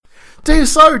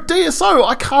DSO,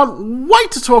 I can't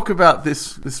wait to talk about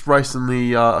this race in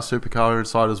the Supercar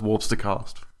Insiders Warpster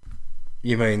cast.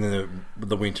 You mean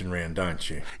the Winton round, don't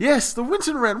you? Yes, the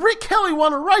Winton round. Rick Kelly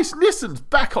won a race. Nissan's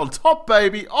back on top,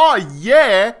 baby. Oh,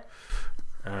 yeah.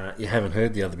 You haven't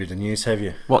heard the other bit of news, have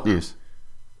you? What news?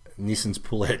 Nissan's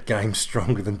pull-out game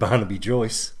stronger than Barnaby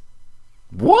Joyce.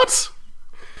 What?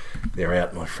 They're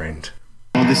out, my friend.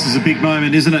 Oh, this is a big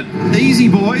moment, isn't it? Easy,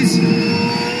 boys.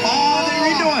 Oh,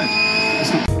 they're into it.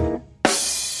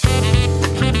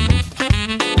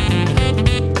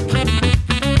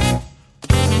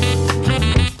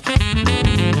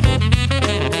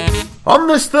 On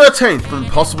this 13th and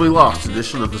possibly last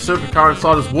edition of the Supercar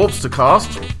Insiders Warpster cast,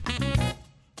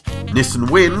 Nissan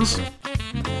wins,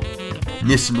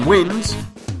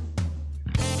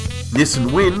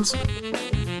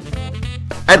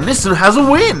 and Nissan has a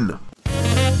win!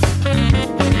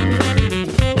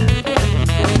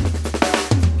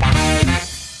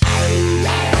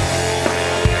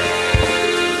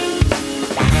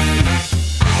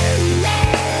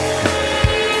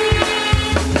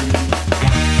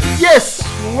 Yes!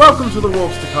 Welcome to the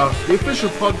Warpster cast, the official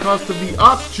podcast of the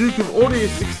Archduke of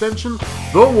Audius extension,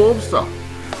 The Warpster.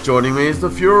 Joining me is the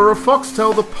Fuhrer of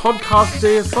Foxtel, the podcast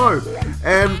DSO.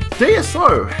 And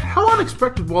DSO, how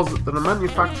unexpected was it that a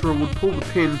manufacturer would pull the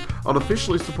pin on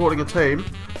officially supporting a team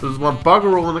that has won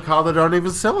bugger all in a car they don't even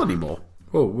sell anymore?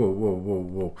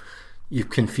 Whoa.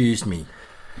 You've confused me.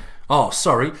 Oh,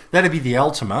 sorry. That'd be the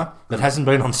Altima that hasn't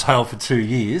been on sale for 2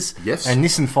 years. Yes. And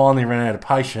Nissan finally ran out of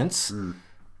patience,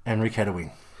 and Rick had a win.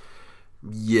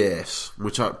 Yes,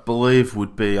 which I believe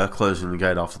would be closing the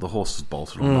gate after the horses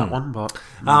bolted on that one. But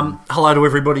hello to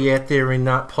everybody out there in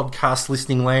podcast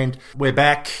listening land. We're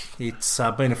back. It's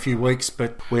been a few weeks,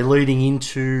 but we're leading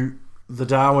into the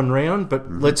Darwin round.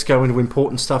 But let's go into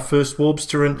important stuff first,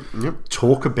 Warpster, and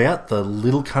talk about the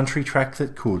little country track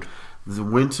that could. The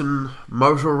Winton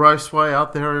Motor Raceway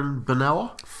out there in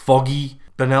Benalla. Foggy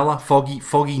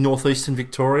northeastern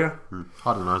Victoria.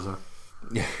 I don't know, so.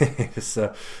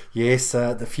 Yes,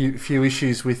 the few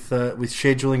issues with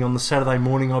scheduling on the Saturday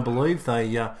morning, I believe.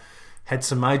 They had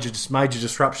some major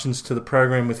disruptions to the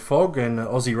program with fog, and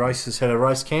Aussie Races had a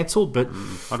race cancelled. But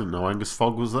I didn't know Angus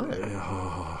Fogg was there.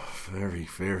 Oh, very,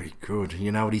 very good.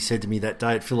 You know what he said to me that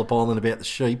day at Phillip Island about the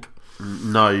sheep?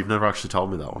 No, you've never actually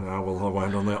told me that one. Oh, well,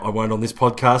 I won't on this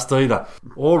podcast either.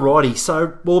 Alrighty, so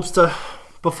Warpster,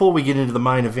 before we get into the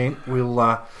main event, we'll.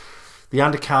 The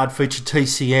undercard featured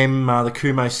TCM, the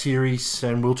Kumo series,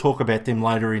 and we'll talk about them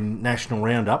later in National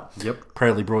Roundup. Yep.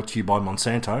 Proudly brought to you by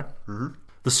Monsanto. Mm-hmm.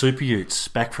 The Super Utes,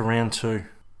 back for round 2.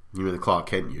 You mean the Clark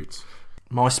Kent Utes?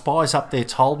 My spies up there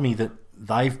told me that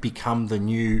they've become the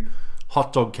new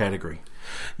hot dog category.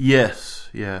 Yes.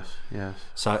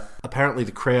 So apparently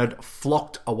the crowd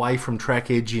flocked away from Track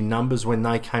Edge in numbers when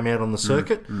they came out on the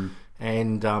circuit,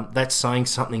 and that's saying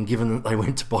something given that they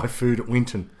went to buy food at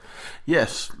Winton.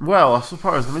 Yes, well, I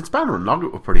suppose. Spanner and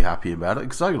Nugget were pretty happy about it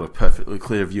because they got a perfectly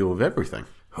clear view of everything.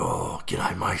 Oh,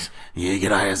 g'day, mate. Yeah,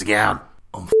 g'day, how's it going?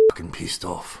 I'm fucking pissed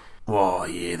off. Oh,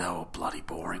 yeah, they were bloody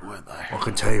boring, weren't they? I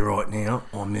can tell you right now,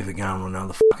 I'm never going to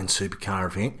another fucking supercar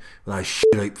event with those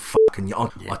shit-eat fucking...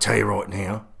 I tell you right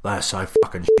now, they are so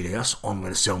fucking shit-house, I'm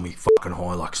going to sell me fucking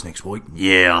Hilux next week.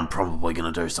 Yeah, I'm probably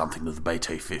going to do something with the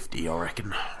BT50, I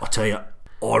reckon. I tell you,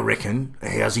 I reckon a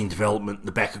housing development in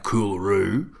the back of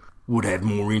Coolaroo would have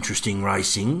more interesting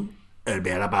racing at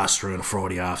about 1:30 on a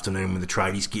Friday afternoon when the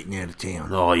tradies getting out of town.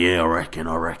 Oh, yeah, I reckon.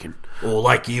 Or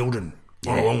Lake Eildon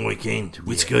on a long weekend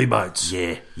with ski boats.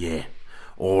 Yeah.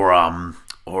 Or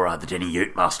the Denny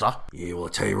Ute Muster. Yeah, well, I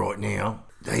tell you right now,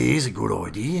 here's a good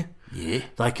idea. Yeah.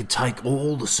 They could take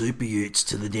all the Super Utes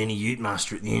to the Denny Ute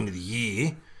Muster at the end of the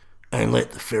year and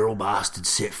let the feral bastards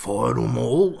set fire to them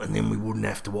all, and then we wouldn't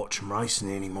have to watch them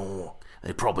racing anymore.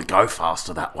 They'd probably go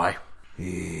faster that way.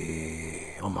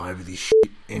 Yeah, I'm over this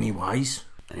shit anyways.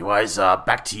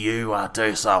 Back to you,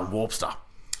 DSR and Warpster.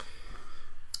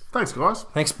 Thanks, guys.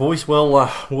 Thanks, boys. Well,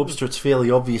 Warpster, it's fairly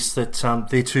obvious that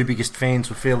their two biggest fans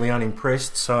were fairly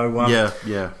unimpressed, so...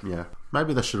 Yeah.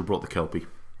 Maybe they should have brought the Kelpie.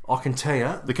 I can tell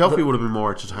you... The Kelpie would have been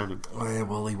more entertaining. Yeah,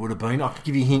 well, he would have been. I can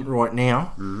give you a hint right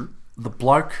now. The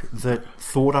bloke that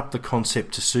thought up the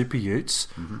concept to Super Utes,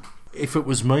 if it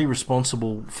was me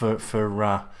responsible for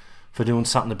doing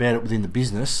something about it within the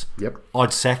business,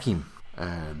 I'd sack him.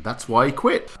 And that's why he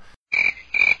quit.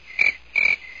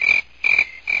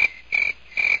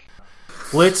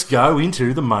 let's go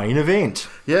into the main event.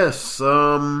 Yes,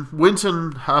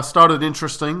 Winton started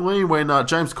interestingly when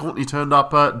James Courtney turned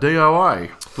up at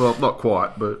DOA. Well, not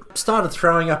quite, but... Started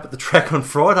throwing up at the track on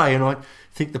Friday, and I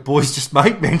think the boys just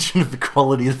made mention of the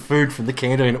quality of the food from the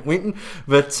canteen at Winton,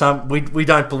 but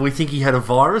we think he had a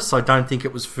virus. I don't think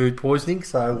it was food poisoning,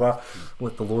 so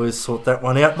let the lawyers sort that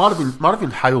one out. Might have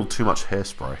inhaled too much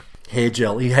hairspray. Hair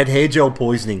gel. He had hair gel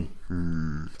poisoning.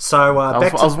 So I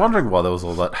was wondering why there was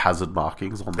all that hazard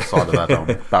markings on the side of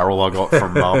that barrel I got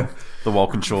from the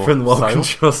Walkinshaw from the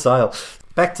Walkinshaw sale.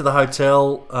 Back to the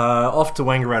hotel, off to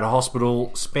Wangaratta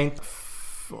Hospital. Spent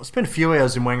a few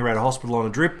hours in Wangaratta Hospital on a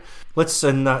drip.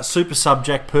 Super sub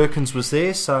Jack Perkins was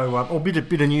there, so a bit of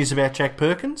news about Jack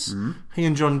Perkins. He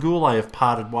and John Goulet have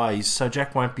parted ways, so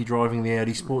Jack won't be driving the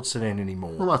Audi Sports Sedan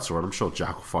anymore. Well, that's all right. I'm sure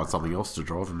Jack will find something else to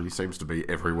drive. I mean, he seems to be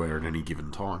everywhere at any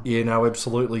given time. Yeah, no,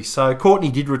 absolutely. So Courtney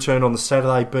did return on the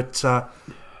Saturday, but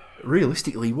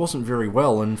realistically, he wasn't very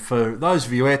well. And for those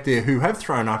of you out there who have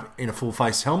thrown up in a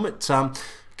full-face helmet,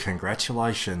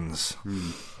 congratulations.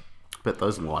 Bet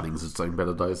those linings have seen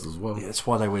better days as well. Yeah, that's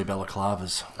why they wear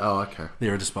balaclavas. Oh, okay.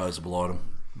 They're a disposable item.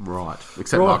 Right.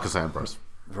 Except Marcus Ambrose.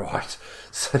 Right.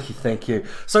 So, thank you.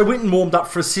 So Winton warmed up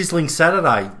for a sizzling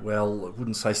Saturday. Well, I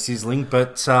wouldn't say sizzling,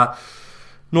 but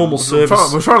normal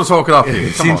service. We're trying to talk it up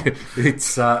here. Come on.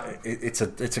 It's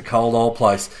a cold old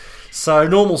place. So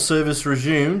normal service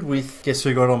resumed with, guess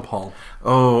who got on pole?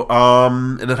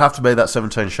 Oh, it'd have to be that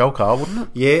 17 Shell car, wouldn't it?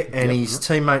 Yeah, and his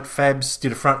teammate Fabs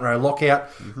did a front row lockout,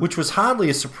 which was hardly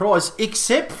a surprise,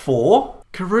 except for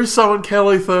Caruso and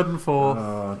Kelly, 3rd and 4th.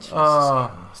 Oh, Jesus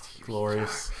Christ.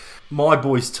 Glorious. My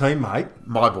boy's teammate.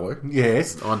 My boy.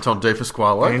 Yes. Anton De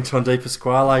Pasquale. Anton De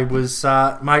Pasquale was,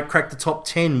 cracked the top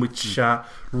 10, which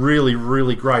really,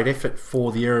 really great effort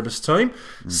for the Erebus team.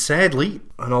 Sadly,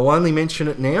 and I'll only mention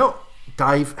it now,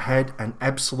 Dave had an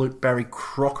absolute Barry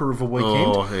Crocker of a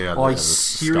weekend. Oh, yeah,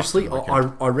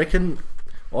 I reckon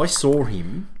I saw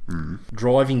him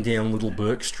driving down Little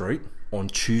Burke Street on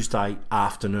Tuesday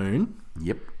afternoon.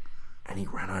 Yep. And he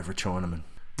ran over a Chinaman.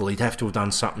 Well, he'd have to have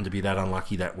done something to be that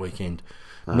unlucky that weekend.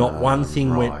 Not one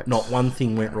thing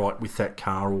went right with that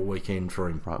car all weekend for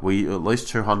him. Right, we at least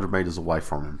 200 metres away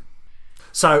from him.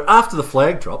 So after the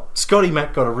flag drop, Scotty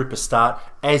Mack got a ripper start,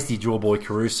 as did your boy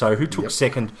Caruso, who took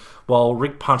second, while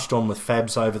Rick punched on with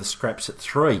Fabs over the scraps at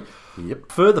 3.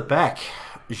 Yep. Further back,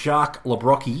 Jacques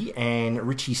Lebrocki and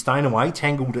Richie Stainaway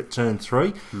tangled at turn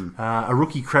 3. A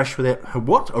rookie crash without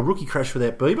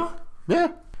Bieber?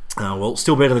 Yeah. Well,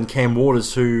 still better than Cam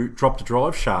Waters, who dropped a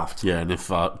drive shaft. Yeah, and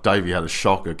if Davey had a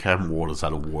shocker, Cam Waters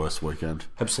had a worse weekend.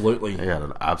 Absolutely. He had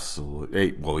an absolute...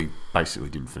 He basically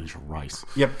didn't finish a race.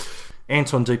 Yep.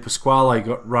 Anton De Pasquale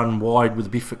got run wide with a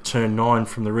biff at turn 9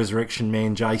 from the Resurrection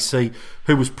Man JC,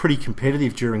 who was pretty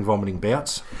competitive during vomiting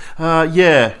bouts.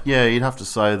 Yeah, you'd have to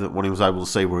say that when he was able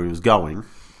to see where he was going,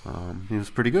 he was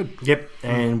pretty good. Yep,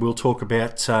 and we'll talk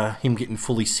about him getting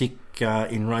fully sick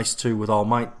in race 2 with old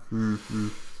mate. Mm-hmm.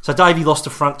 So Davey lost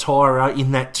a front tyre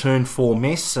in that turn 4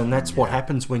 mess, and that's what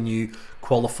happens when you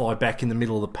qualify back in the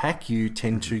middle of the pack. You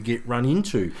tend to get run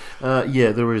into.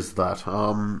 Yeah, there is that.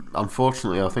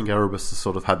 Unfortunately, I think Erebus has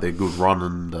sort of had their good run,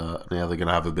 and now they're going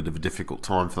to have a bit of a difficult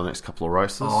time for the next couple of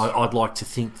races. I'd like to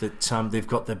think that they've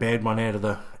got the bad one out of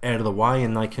the way,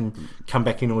 and they can come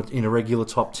back in a regular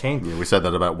top 10. Yeah, we said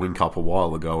that about Whincup a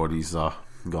while ago, and he's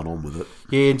gone on with it.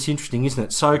 Yeah, it's interesting, isn't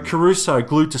it? So Caruso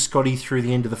glued to Scotty through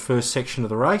the end of the first section of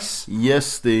the race.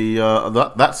 Yes,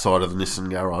 that side of the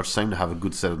Nissan garage seemed to have a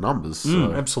good set of numbers.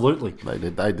 So absolutely, they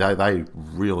did. They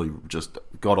really just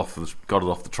got it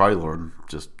off the trailer and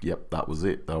just that was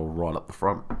it. They were right up the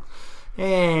front.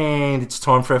 And it's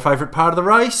time for our favourite part of the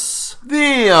race,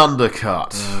 the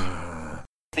undercut.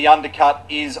 The undercut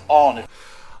is on.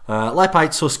 Lap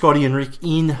 8 saw Scotty and Rick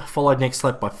in, followed next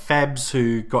lap by Fabs,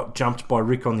 who got jumped by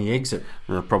Rick on the exit.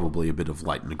 Probably a bit of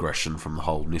latent aggression from the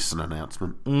whole Nissan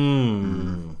announcement.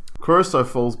 Caruso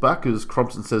falls back as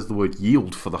Crompton says the word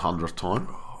yield for the 100th time.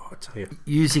 I tell you,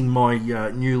 using my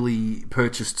newly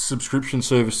purchased subscription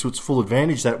service to its full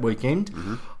advantage that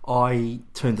weekend, I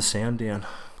turned the sound down.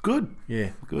 Good.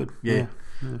 Yeah. Good. Yeah.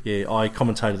 I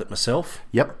commentated it myself.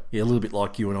 Yep. Yeah, a little bit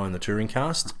like you and I in the touring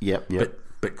cast. Yep.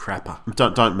 But crapper.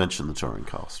 Don't mention the touring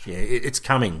cast. Yeah, it's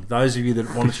coming. Those of you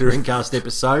that want a touring cast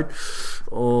episode,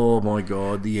 oh my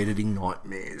God, the editing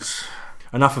nightmares.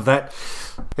 Enough of that.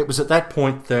 It was at that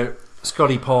point that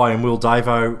Scotty Pye and Will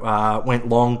Davo went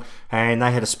long, and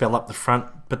they had a spell up the front.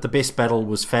 But the best battle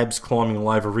was Fabs climbing all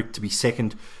over Rick to be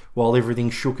second, while everything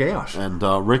shook out. And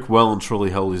Rick well and truly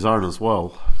held his own as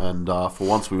well. And for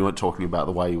once, we weren't talking about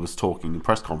the way he was talking in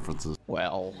press conferences.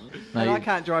 Well, and I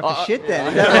can't drive for shit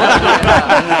then.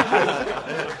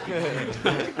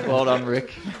 Well done,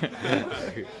 Rick.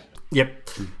 Yep.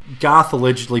 Garth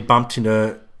allegedly bumped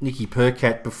into Nicky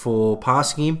Percat before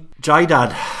passing him.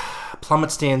 J-Dud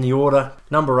plummets down the order.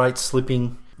 Number 8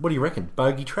 slipping. What do you reckon?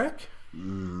 Bogey track?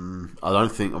 I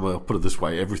don't think, well, put it this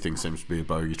way, everything seems to be a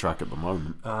bogey track at the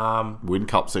moment.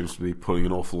 Whincup seems to be putting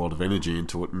an awful lot of energy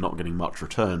into it and not getting much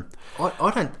return.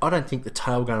 I don't think the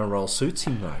tail gunner role suits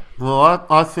him though. Well,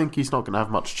 I think he's not going to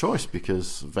have much choice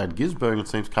because Van Gisbergen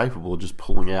seems capable of just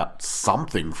pulling out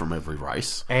something from every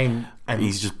race. And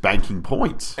he's just banking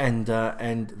points. And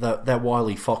that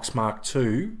Wiley Fox Mark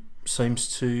II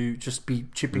seems to just be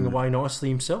chipping away nicely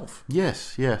himself.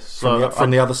 Yes. From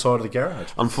the other side of the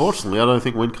garage. Unfortunately, I don't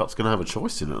think Whincup's going to have a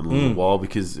choice in it in a little while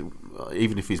because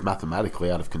even if he's mathematically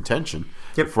out of contention,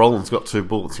 if Roland's got 2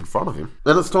 bullets in front of him.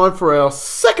 Then it's time for our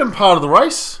second part of the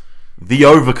race, the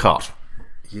overcut.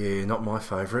 Yeah, not my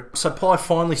favourite. So Pye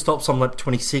finally stops on lap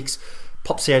 26,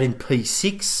 pops out in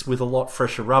P6 with a lot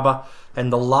fresher rubber,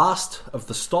 and the last of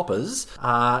the stoppers,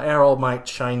 our old mate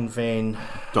Shane Van...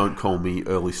 Don't call me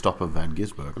early stopper Van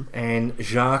Gisbergen. And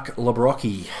Jacques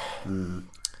Lebrocki.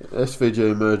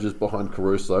 SVG emerges behind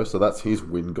Caruso, so that's his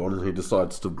win gone, and he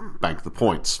decides to bank the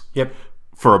points. Yep.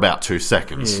 For about 2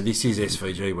 seconds. Yeah, this is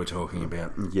SVG we're talking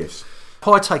about. Yes.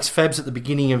 Pye takes Fabs at the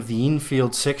beginning of the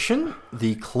infield section,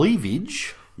 the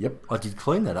cleavage... Yep. I did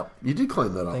clean that up. You did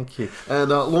clean that up. Thank you. And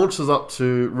launches up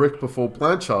to Rick before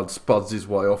Blanchard spuds his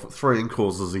way off at 3 and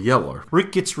causes a yellow.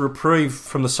 Rick gets a reprieve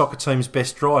from the soccer team's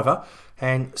best driver,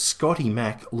 and Scotty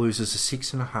Mack loses a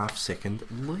 6.5 second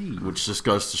lead. Which just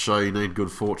goes to show you need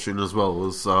good fortune as well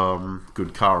as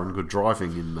good car and good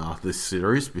driving in this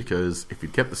series, because if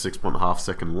he'd kept the 6.5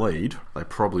 second lead, they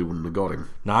probably wouldn't have got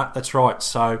him. No, that's right.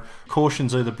 So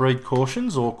cautions either breed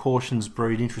cautions or cautions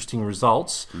breed interesting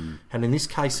results. And in this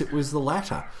case, it was the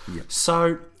latter. Yep.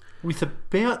 So with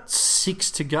about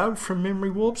 6 to go from memory,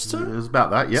 Warpster. It was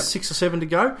about that, yep. 6 or 7 to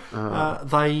go.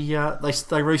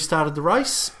 They restarted the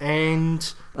race,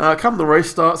 and come the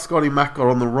restart, Scotty Mack got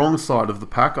on the wrong side of the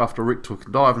pack after Rick took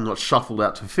a dive and got shuffled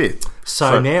out to 5th.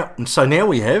 So now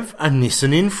we have a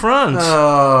Nissan in front.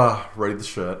 Read the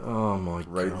shirt. Oh my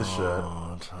god! Read the shirt.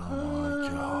 Oh my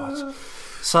god!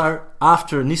 So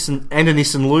after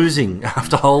Nissan losing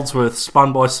after Holdsworth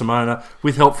spun by Simona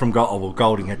with help from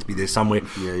Golding had to be there somewhere,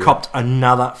 copped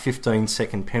another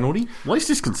 15-second penalty. At least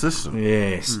he's consistent.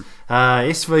 Yes.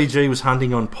 SVG was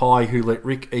hunting on Pye, who let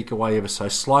Rick eke away ever so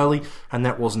slowly, and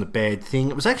that wasn't a bad thing.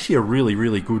 It was actually a really,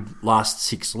 really good last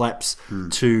 6 laps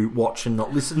to watch and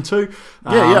not listen to.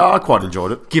 I quite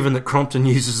enjoyed it. Given that Crompton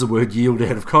uses the word yield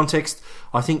out of context,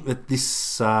 I think that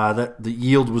that the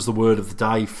yield was the word of the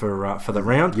day for the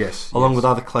round. Yes. Along with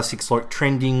other classics like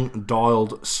trending,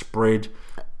 dialed, spread,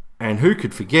 and who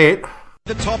could forget...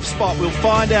 The top spot. We'll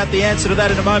find out the answer to that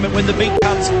in a moment when the big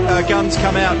guns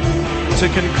come out to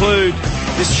conclude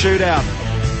this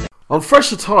shootout. On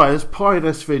fresher tyres, Pye and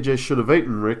SVG should have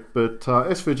eaten Rick, but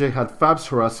SVG had Fabs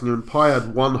harassing him and Pye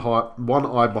had one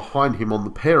eye behind him on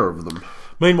the pair of them.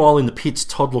 Meanwhile, in the pits,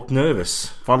 Todd looked nervous.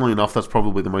 Funnily enough, that's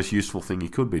probably the most useful thing he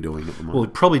could be doing at the moment. Well, he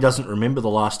probably doesn't remember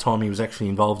the last time he was actually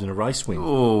involved in a race win.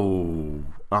 Oh,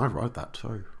 I wrote that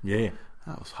too. Yeah.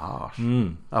 That was harsh.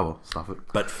 Oh well, stuff it.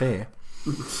 But fair.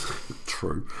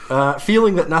 True.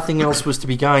 Feeling that nothing else was to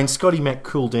be gained, Scotty Mack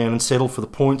cooled down and settled for the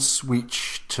points,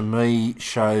 which to me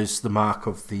shows the mark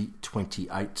of the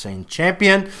 2018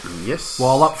 champion. Yes.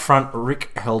 While up front,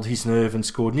 Rick held his nerve and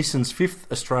scored Nissan's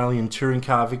 5th Australian touring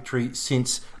car victory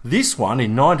since this one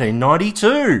in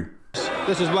 1992.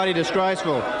 This is bloody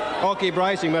disgraceful. I'll keep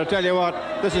racing, but I tell you what,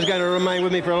 this is going to remain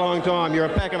with me for a long time. You're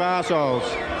a pack of arseholes.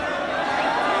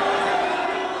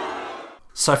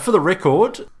 So for the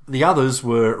record, the others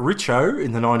were Richo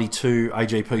in the 92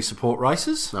 AGP support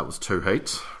races. That was 2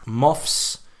 heats.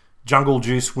 Moff's Jungle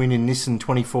Juice win in Nissan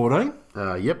 2014.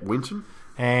 Yep, Winton.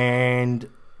 And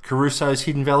Caruso's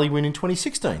Hidden Valley win in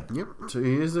 2016. Yep, 2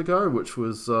 years ago, which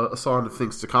was a sign of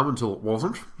things to come until it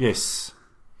wasn't. Yes.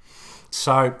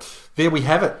 So there we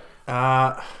have it.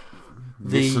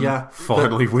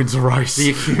 Finally wins a race.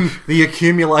 The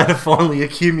accumulator finally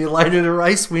accumulated a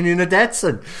race win in a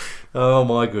Datsun. Oh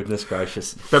my goodness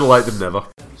gracious. Better late than never.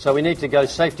 So we need to go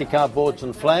safety car boards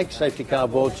and flags, safety car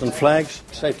boards and flags,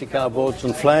 safety car boards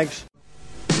and flags.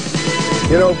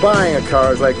 You know, buying a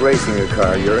car is like racing a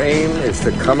car. Your aim is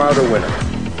to come out a winner.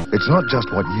 It's not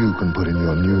just what you can put in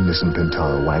your new Nissan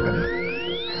Pintara wagon.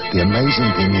 The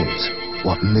amazing thing is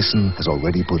what Nissan has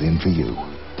already put in for you.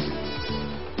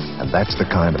 And that's the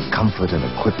kind of comfort and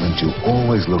equipment you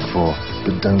always look for,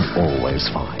 but don't always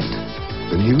find.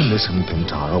 The new Nissan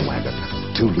Pintara wagon,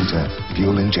 2-litre,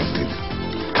 fuel-injected.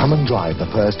 Come and drive the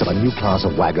first of a new class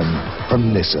of wagon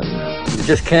from Nissan. You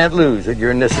just can't lose at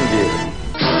your Nissan dealer.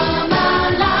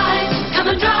 Come alive, come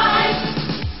and drive.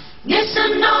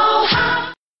 Nissan know-how.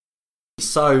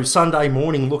 So Sunday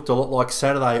morning looked a lot like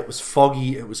Saturday. It was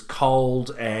foggy, it was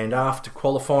cold, and after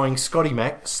qualifying, Scotty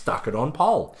Mack stuck it on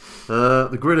pole.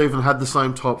 The grid even had the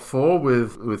same top four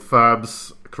with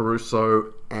Fabs,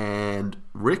 Caruso and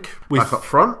Rick back up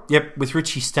front. Yep, with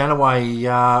Richie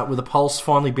Stanaway with a pulse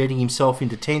finally betting himself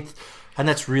into 10th, and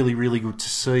that's really, really good to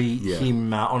see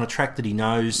him on a track that he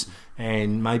knows,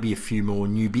 and maybe a few more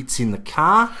new bits in the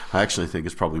car. I actually think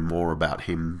it's probably more about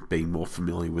him being more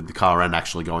familiar with the car and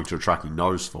actually going to a track he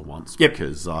knows for once. Yep.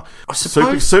 Because I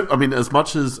suppose, I mean, as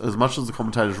much as the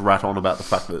commentators rat on about the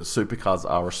fact that supercars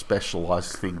are a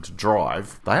specialised thing to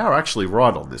drive, they are actually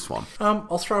right on this one.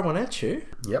 I'll throw one at you.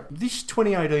 Yep. This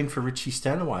 2018 for Richie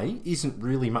Stanaway isn't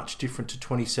really much different to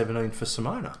 2017 for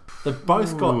Simona. They've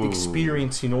both got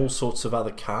experience in all sorts of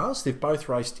other cars. They've both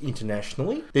raced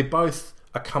internationally. They're both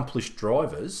accomplished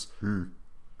drivers.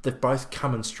 They've both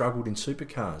come and struggled in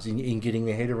supercars in getting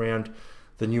their head around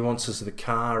the nuances of the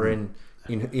car and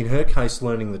in her case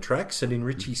learning the tracks, and in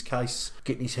Richie's case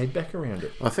getting his head back around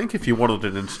it. I think if you wanted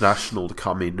an international to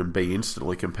come in and be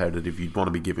instantly competitive, you'd want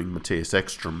to be giving Matthias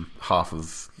Ekstrom half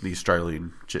of the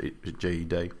Australian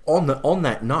GED. On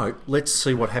that note, let's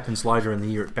see what happens later in the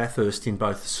year at Bathurst in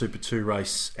both the Super 2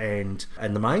 race and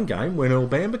the main game when Earl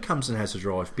Bamber comes and has a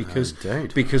drive,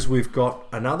 because we've got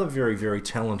another very, very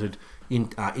talented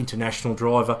international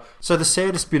driver. So the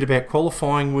saddest bit about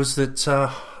qualifying was that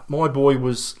my boy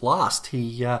was last.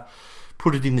 He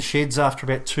put it in the sheds after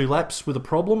about 2 laps with a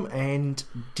problem and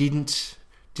didn't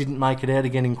make it out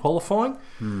again in qualifying.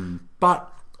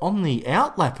 But on the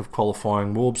out lap of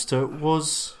qualifying, Warbster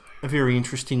was a very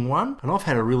interesting one, and I've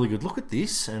had a really good look at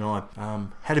this, and I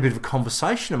had a bit of a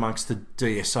conversation amongst the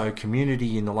DSO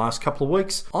community in the last couple of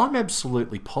weeks. I'm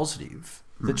absolutely positive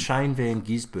that Shane Van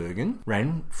Gisbergen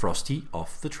ran Frosty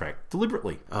off the track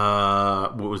deliberately.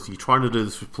 What was he trying to do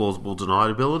this with plausible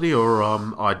deniability or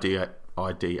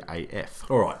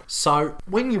IDAF? All right. So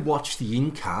when you watch the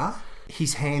in-car,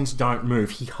 his hands don't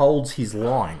move. He holds his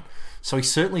line. So he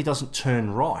certainly doesn't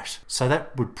turn right. So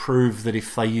that would prove that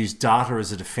if they use data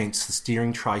as a defence, the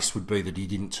steering trace would be that he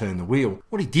didn't turn the wheel.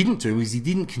 What he didn't do is he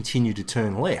didn't continue to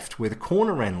turn left, where the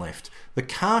corner ran left. The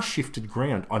car shifted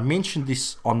ground. I mentioned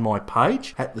this on my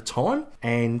page at the time,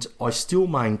 and I still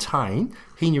maintain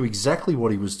he knew exactly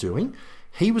what he was doing.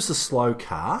 He was a slow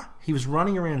car. He was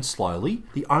running around slowly.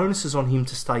 The onus is on him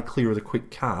to stay clear of the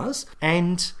quick cars,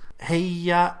 and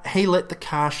he let the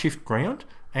car shift ground.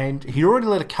 And he'd already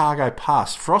let a car go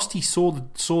past. Frosty saw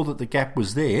that the gap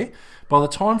was there. By the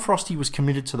time Frosty was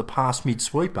committed to the pass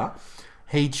mid-sweeper,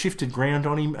 he'd shifted ground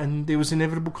on him and there was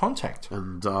inevitable contact.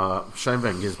 And Shane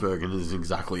Van Gisbergen is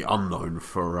exactly unknown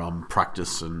for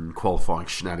practice and qualifying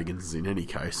shenanigans in any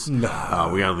case.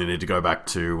 No. We only need to go back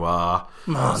to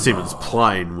Simmons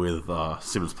Plains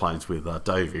with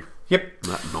Davey. Yep.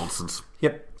 That nonsense.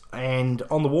 Yep. And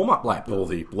on the warm-up lap, or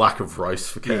the lack of race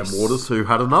for Cam Waters, who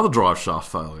had another drive shaft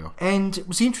failure. And it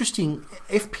was interesting,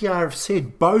 FPR have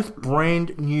said both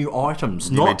brand new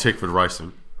items. You mean Tickford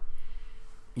Racing?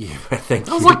 Yeah, thank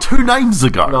you. That was like 2 names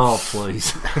ago. Oh,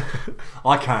 please.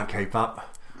 I can't keep up.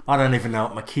 I don't even know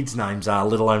what my kids' names are,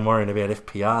 let alone worrying about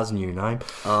FPR's new name.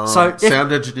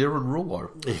 Sound Engineer and Rulo.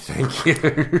 Yeah, thank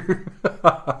you.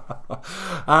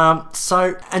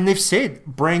 And they've said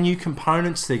brand new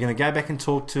components. They're going to go back and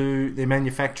talk to their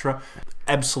manufacturer.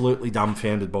 Absolutely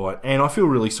dumbfounded by it. And I feel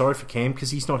really sorry for Cam because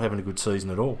he's not having a good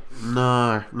season at all.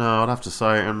 No, I'd have to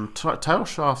say. And tail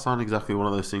shafts aren't exactly one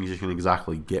of those things you can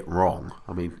exactly get wrong.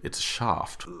 I mean, it's a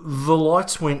shaft. The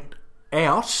lights went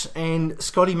out and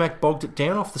Scotty Mack bogged it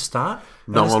down off the start.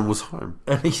 No one was home.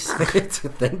 And he said,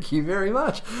 thank you very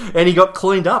much. And he got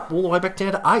cleaned up all the way back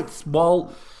down to 8th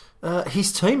while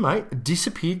his teammate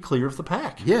disappeared clear of the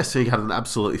pack. Yes, he had an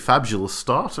absolutely fabulous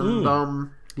start and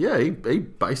he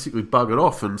basically buggered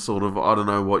off and sort of, I don't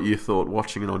know what you thought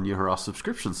watching it on your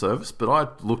subscription service, but I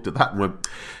looked at that and went,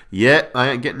 yeah, they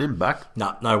ain't getting him back.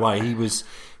 No way.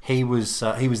 He was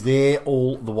there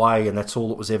all the way, and that's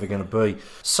all it was ever going to be.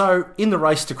 So, in the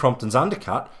race to Crompton's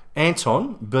undercut,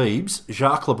 Anton, Beebs,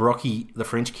 Jacques Lebrocki, the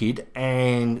French kid,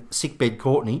 and Sickbed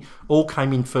Courtney all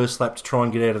came in first lap to try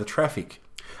and get out of the traffic.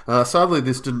 Sadly,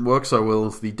 this didn't work so well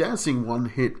as the dancing one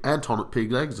hit Anton at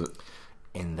pig exit.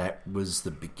 And that was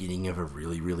the beginning of a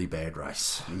really, really bad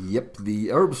race. Yep, the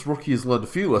Erebus rookie has learned a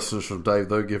few lessons from Dave,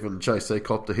 though, given Chase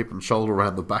copped a hip and shoulder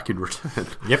around the back in return.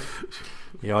 Yep.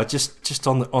 Yeah, I just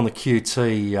on the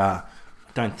QT, I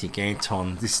don't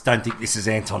think this is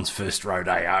Anton's first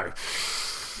rodeo.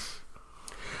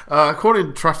 According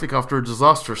to traffic, after a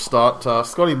disastrous start,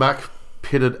 Scotty Mack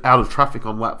pitted out of traffic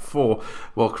on lap 4,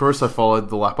 while Caruso followed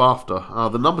the lap after.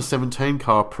 The number 17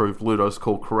 car proved Ludo's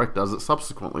call correct, as it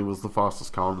subsequently was the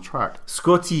fastest car on the track.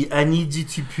 Scotty, I need you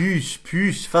to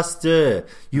push faster.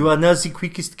 You are now the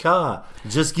quickest car.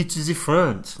 Just get to the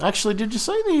front. Actually, did you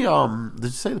see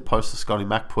the post that Scotty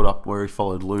Mack put up where he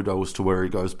followed Ludo as to where he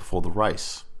goes before the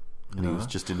race? And he was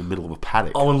just in the middle of a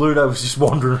paddock. Oh, and Ludo was just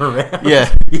wandering around.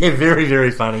 Yeah. Yeah, very,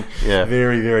 very funny. Yeah.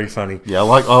 Very, very funny. Yeah, I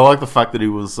like the fact that he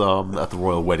was at the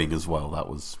royal wedding as well. That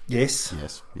was... Yes.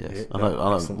 Yeah, I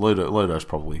know Ludo's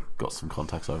probably got some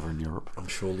contacts over in Europe. I'm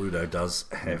sure Ludo does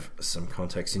have some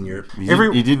contacts in Europe.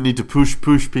 He didn't need to push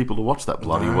people to watch that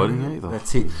bloody wedding either.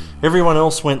 That's it. Everyone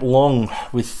else went long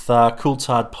with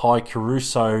Coulthard, Pye,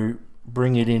 Caruso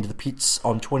bringing it into the pits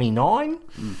on 29.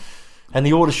 And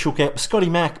the order shook out Scotty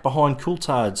Mack behind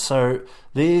Coulthard. So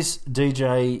there's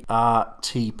DJ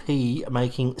RTP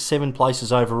making 7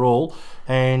 places overall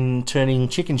and turning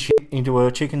chicken shit into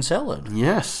a chicken salad.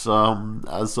 Yes,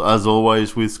 as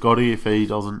always with Scotty, if he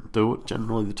doesn't do it,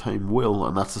 generally the team will,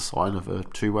 and that's a sign of a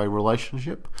two-way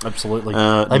relationship. Absolutely.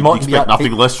 They might expect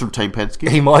nothing less from Team Penske.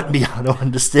 He might be able to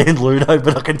understand Ludo,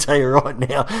 but I can tell you right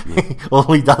now,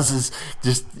 all he does is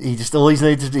all he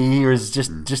needs to hear is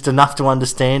just enough to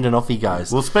understand, and off he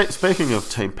goes. Well, speaking of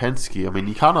Team Penske, I mean,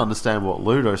 you can't understand what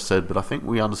Ludo said, but I think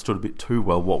we understood a bit too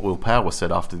well what Will Power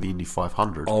said after the Indy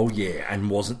 500. Oh yeah,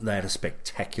 and wasn't that a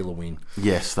spectacular win?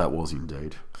 Yes, that was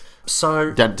indeed.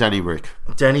 So Danny Rick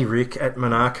at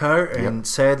Monaco, and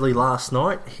sadly last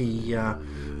night he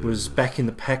was back in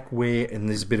the pack where, and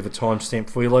there's a bit of a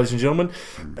timestamp for you, ladies and gentlemen,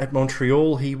 at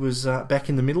Montreal he was back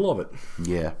in the middle of it.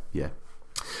 Yeah.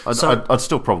 I'd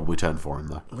still probably turn for him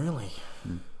though. Really?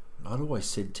 I'd always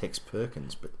said Tex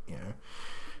Perkins, but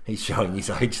he's showing his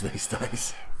age these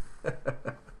days.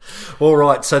 All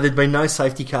right, so there'd been no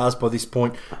safety cars by this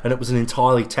point, and it was an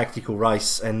entirely tactical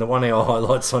race, and the 1 hour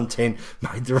highlights on 10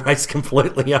 made the race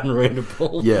completely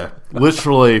unreadable. Yeah,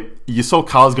 literally, you saw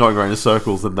cars going around in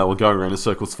circles, and they were going around in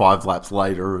circles 5 laps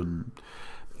later, and...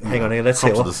 Hang on, that's how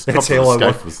I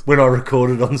was when I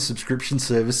recorded on the subscription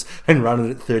service and run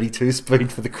it at 32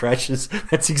 speed for the crashes.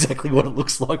 That's exactly what it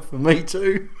looks like for me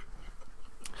too.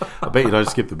 I bet you don't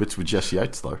skip the bits with Jesse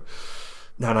Yates though.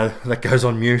 No, that goes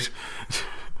on mute.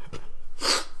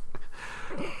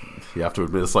 You have to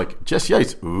admit, it's like Jesse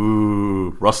Yates,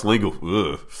 ooh, Russell Eagle,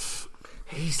 ugh.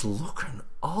 He's looking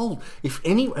old.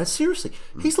 Seriously,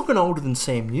 he's looking older than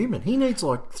Sam Newman. He needs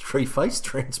like 3 face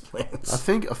transplants. I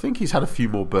think he's had a few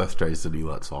more birthdays than he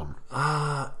lets on.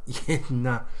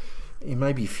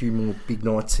 Maybe a few more big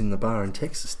nights in the bar in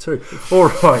Texas too. All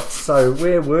right, so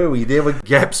where were we? There were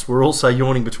gaps were also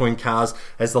yawning between cars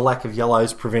as the lack of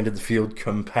yellows prevented the field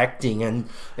compacting, and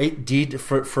it did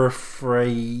for a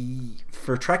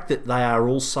track that they are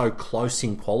also close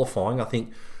in qualifying. I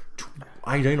think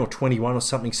 18 or 21 or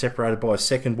something separated by a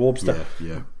second Warbster.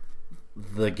 Yeah.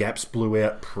 The gaps blew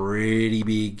out pretty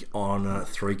big on a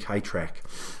 3K track.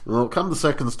 Well, come the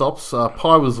second stops,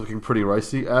 Pye was looking pretty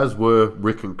racy, as were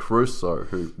Rick and Caruso,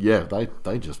 who,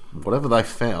 they just, whatever they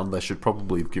found, they should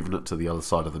probably have given it to the other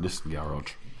side of the Nissan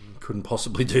garage. Couldn't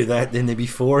possibly do that, then there'd be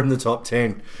 4 in the top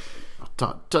 10.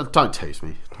 Don't tease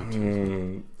me.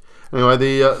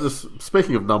 Anyway,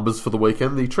 speaking of numbers for the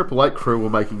weekend, the Triple Eight crew were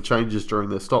making changes during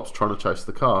their stops trying to chase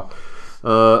the car.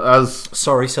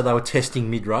 So they were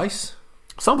testing mid-race?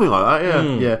 Something like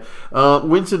that, yeah.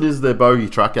 Winton is their bogey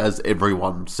track, as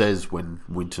everyone says when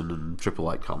Winton and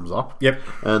Triple Eight comes up. Yep.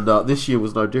 And this year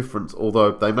was no different,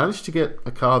 although they managed to get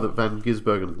a car that Van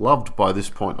Gisbergen loved by this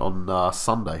point on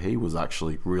Sunday. He was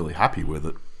actually really happy with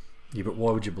it. Yeah, but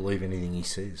why would you believe anything he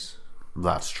says?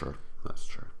 That's true.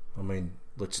 I mean...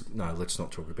 Let's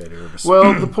not talk about Erebus.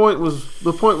 Well, the point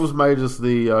was made as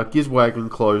the Giswagen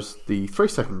closed the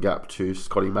 3-second gap to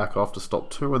Scotty Mack after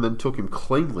stop 2, and then took him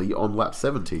cleanly on lap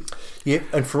 70. Yeah,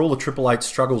 and for all the Triple Eight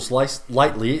struggles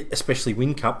lately, especially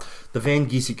Whincup, the Van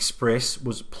Gis Express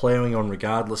was ploughing on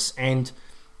regardless, and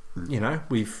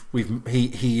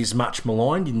he is much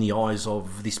maligned in the eyes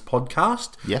of this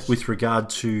podcast. Yes, with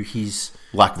regard to his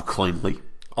lack of cleanly.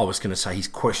 I was going to say his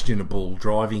questionable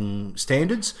driving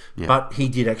standards, but he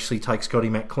did actually take Scotty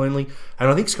Mack cleanly, and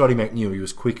I think Scotty Mack knew he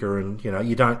was quicker, and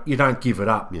you don't give it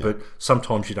up, but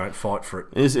sometimes you don't fight for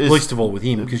it. Least of all with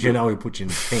him, because he'll put you in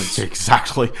the fence.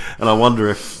 Exactly, and I wonder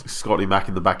if Scotty Mack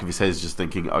in the back of his head is just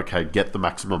thinking, okay, get the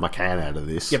maximum I can out of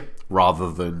this, rather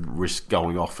than risk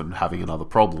going off and having another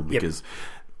problem, because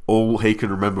all he can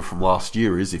remember from last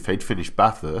year is if he'd finished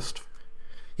Bathurst.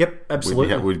 Yep,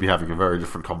 absolutely. We'd be having a very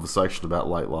different conversation about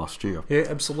late last year. Yeah,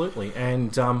 absolutely.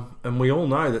 And we all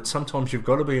know that sometimes you've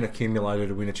got to be an accumulator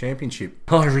to win a championship.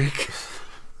 Hi, Rick.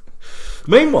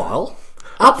 Meanwhile,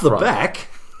 up the back,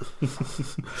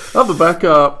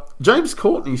 James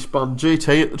Courtney spun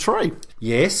GT at the Tree.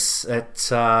 Yes, at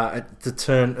the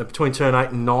turn between turn 8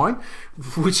 and 9,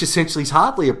 which essentially is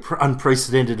hardly an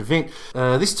unprecedented event.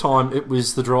 This time it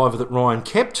was the driver that Ryan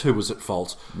kept who was at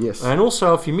fault. Yes, and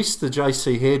also if you missed the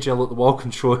JC hair gel at the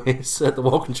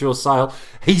Walkinshaw sale,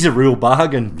 he's a real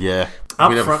bargain. Yeah,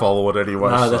 we never follow it anyway.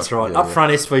 No, that's right. Up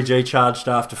front, SVG charged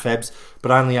after Fabs,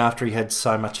 but only after he had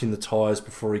so much in the tyres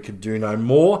before he could do no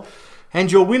more.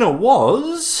 And your winner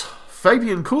was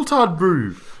Fabian Coulthard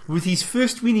Brew, with his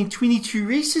first win in 22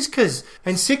 races,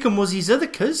 and second was his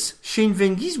other Shane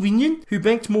Van Giswingen, who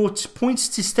banked more points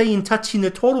to stay in touch in the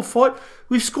title fight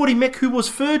with Scotty Mack, who was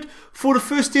third for the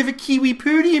first ever Kiwi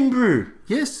podium, Brew.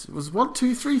 Yes, it was 1,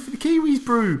 2, 3 for the Kiwis,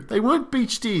 Brew. They weren't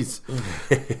beach steers.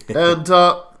 And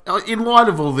in light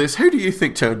of all this, who do you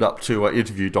think turned up to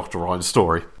interview Dr. Ryan's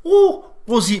story? Oh,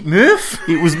 was it Murph?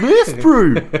 It was Murph,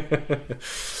 Brew.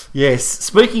 Yes,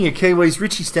 speaking of Kiwis,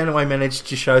 Richie Stanaway managed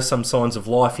to show some signs of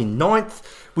life in 9th,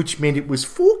 which meant it was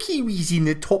 4 Kiwis in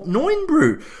the top 9,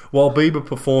 Brew, while Bieber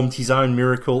performed his own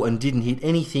miracle and didn't hit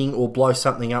anything or blow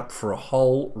something up for a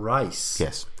whole race.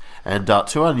 Yes. And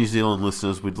to our New Zealand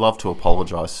listeners, we'd love to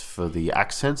apologise for the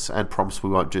accents and promise we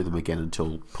won't do them again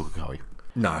until Pukekohe.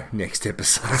 No, next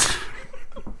episode.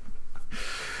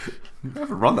 I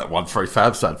haven't run that 1-3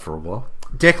 FabSat for a while.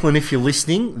 Declan, if you're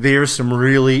listening, there are some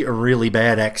really, really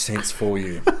bad accents for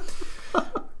you.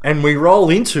 And we roll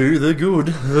into the good,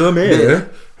 the meh,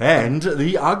 and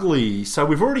the ugly. So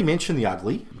we've already mentioned the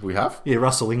ugly. We have? Yeah,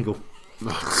 Russell Ingall.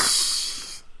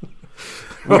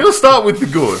 We're going to start with the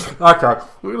good. Okay.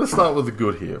 We're going to start with the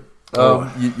good here.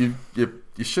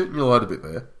 You're shooting your load a bit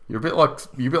there. You're a bit like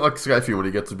Scafie when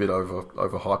he gets a bit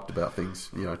overhyped about things.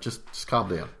 Just calm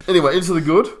down. Anyway, into the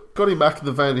good. Got him back in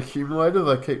the van accumulator.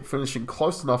 They keep finishing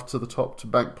close enough to the top to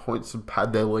bank points and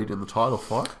pad their lead in the title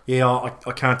fight. Yeah,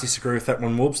 I can't disagree with that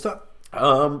one, Warbster.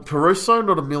 Peruso,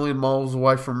 not a million miles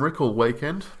away from Rick all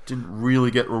weekend. Didn't really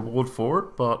get reward for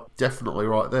it, but definitely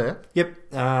right there. Yep.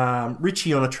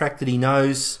 Richie on a track that he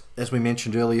knows, as we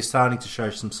mentioned earlier, starting to show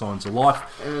some signs of life.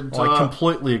 And I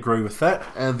completely agree with that.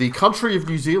 And the country of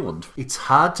New Zealand. It's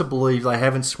hard to believe they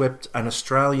haven't swept an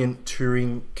Australian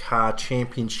Touring Car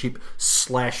Championship /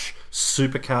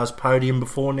 Supercars podium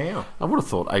before now. I would have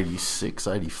thought 86,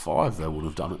 85 they would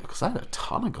have done it, because they had a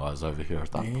ton of guys over here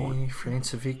at that point.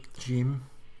 Francevic, Jim.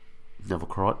 Neville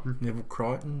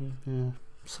Crichton. Yeah.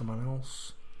 Someone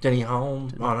else. Denny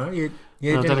Holm. I don't know.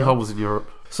 No, Denny Holm was in Europe.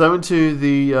 So into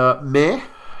the meh.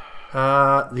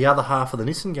 The other half of the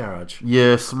Nissan garage.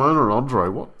 Yeah, Simona and Andre.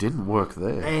 What didn't work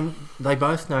there? And they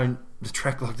both know the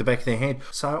track like the back of their hand.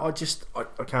 So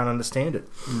I can't understand it.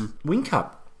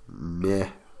 Whincup.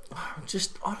 Meh. I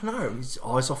don't know. Is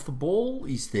eyes off the ball?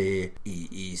 Is there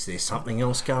something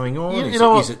else going on?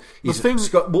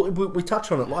 We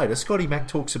touch on it later. Scotty Mack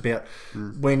talks about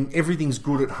when everything's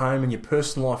good at home and your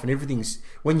personal life and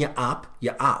when you're up,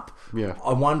 you're up. Yeah.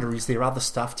 I wonder, is there other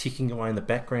stuff ticking away in the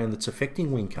background that's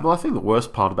affecting Whincup? Well, I think the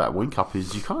worst part about Whincup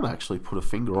is you can't actually put a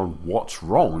finger on what's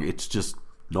wrong. It's just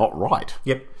not right.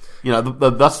 Yep.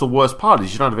 That's the worst part,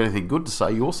 is you don't have anything good to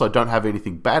say. You also don't have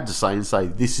anything bad to say and say,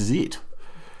 this is it.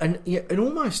 And it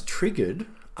almost triggered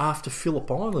after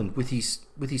Phillip Island with his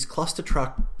cluster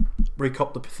truck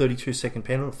recopped the 36-second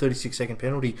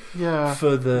penalty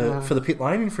for the pit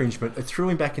lane infringement. It threw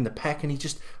him back in the pack, and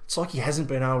it's like he hasn't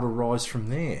been able to rise from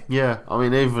there. Yeah, I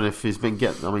mean, even if he's been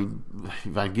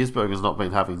Van Gisbergen's not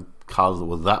been having cars that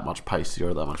were that much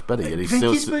pacier or that much better yet. Van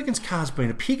Gisbergen's car's been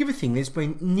a pig of a thing. There's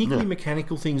been niggly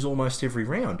mechanical things almost every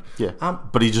round. Yeah,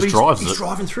 but he drives it. He's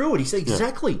driving through it. He's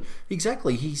exactly. He's doing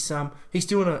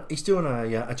a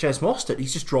Chaz Mostert.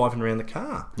 He's just driving around the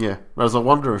car. Yeah, whereas I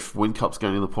wonder if Whincup's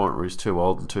getting to the point where he's too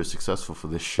old and too successful for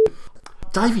this shit.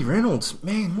 Davey Reynolds,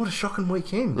 man, what a shocking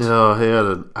weekend. Yeah, he had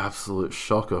an absolute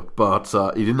shocker, but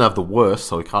he didn't have the worst,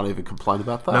 so he can't even complain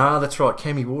about that. No, that's right.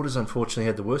 Cammy Waters unfortunately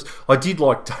had the worst. I did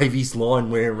like Davey's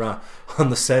line where on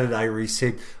the Saturday where he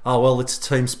said, "Oh well, it's a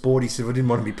team sport." He said, "If I didn't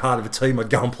want to be part of a team, I'd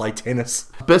go and play tennis."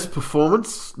 Best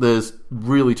performance. There's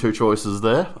really two choices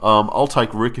there. I'll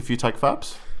take Rick if you take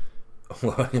Fabs.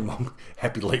 Well, I'm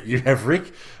happy to let you have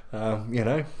Rick.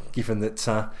 Given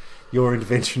that your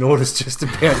intervention order's just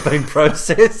about been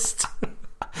processed.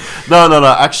 No.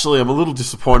 Actually, I'm a little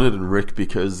disappointed in Rick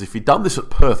because if he'd done this at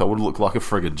Perth, I would have looked like a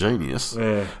friggin' genius.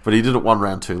 Yeah. But he did it one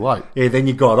round too late. Yeah, then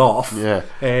you got off. Yeah.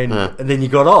 And then you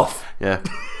got off. Yeah.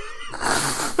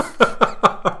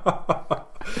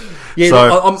 Yeah,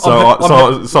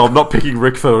 so I'm not picking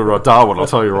Rick for Darwin, I'll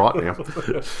tell you right now.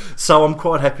 So I'm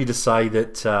quite happy to say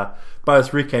that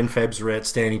both Rick and Fabs were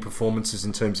outstanding performances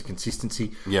in terms of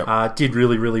consistency. Yep. Did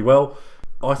really, really well.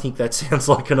 I think that sounds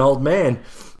like an old man.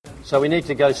 So we need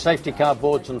to go safety car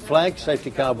boards and flags,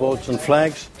 safety car boards and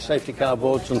flags, safety car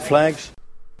boards and flags.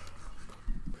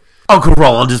 Uncle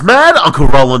Roland is mad, Uncle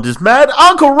Roland is mad,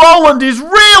 Uncle Roland is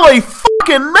really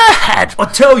fucking mad! I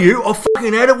tell you, I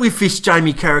fucking had it with this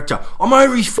Jamie character. I'm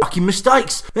over his fucking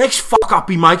mistakes. The next fuck up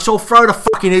he makes, I'll throw the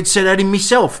fucking headset at him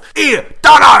myself. Here,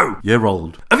 Dono! Yeah,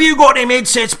 Roland. Have you got them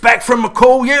headsets back from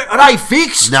McCall yet? Are they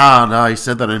fixed? No, he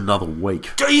said that in another week.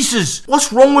 Jesus,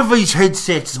 what's wrong with these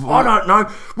headsets? I don't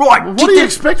know. Right, what do you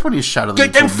expect when you shatter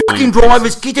them? Get them fucking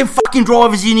drivers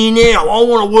in here now. I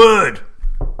want a word.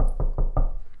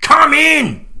 Come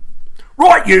in!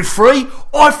 Right, you three,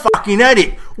 I fucking had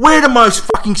it. We're the most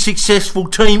fucking successful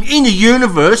team in the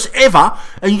universe ever,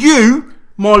 and you,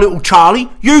 my little Charlie,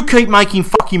 you keep making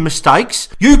fucking mistakes.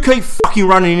 You keep fucking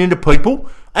running into people.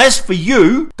 As for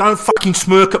you, don't fucking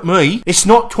smirk at me. It's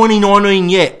not 2019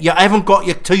 yet. You haven't got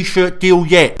your t-shirt deal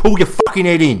yet. Pull your fucking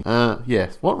head in. Yeah.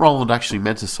 What Roland actually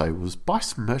meant to say was buy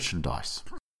some merchandise.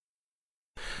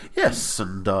 Yes,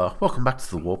 and welcome back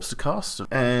to the Warpster Cast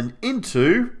and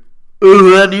into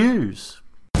the news.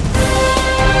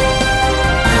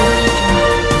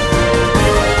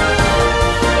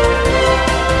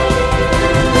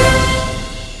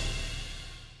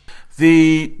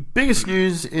 The biggest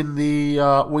news in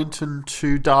the Winton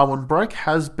to Darwin break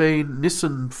has been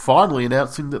Nissan finally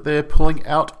announcing that they're pulling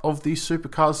out of the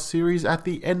Supercars series at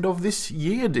the end of this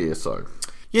year, DSO.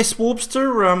 Yes,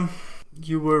 Warpster,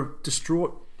 you were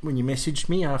distraught when you messaged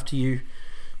me after you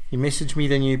messaged me,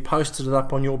 then you posted it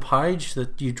up on your page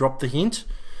that you dropped the hint,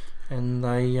 and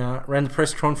they ran the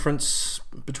press conference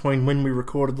between when we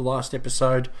recorded the last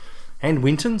episode and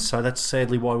Winton, so that's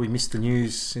sadly why we missed the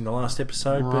news in the last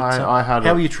episode. But how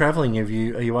are you travelling? Are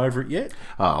you over it yet?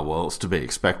 Well, it's to be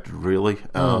expected, really.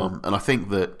 And I think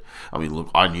that,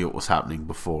 I knew it was happening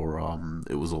before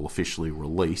it was all officially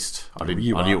released. I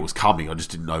knew it was coming. I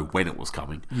just didn't know when it was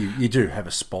coming. You do have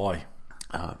a spy.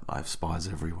 I have spies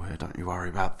everywhere, don't you worry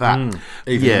about that.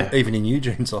 Even in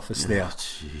Eugene's office now.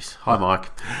 Jeez. Hi,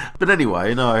 Mike. But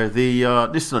anyway, no, the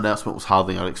Nissan announcement was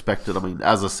hardly unexpected.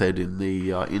 As I said in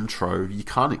the intro, you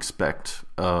can't expect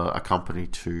a company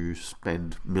to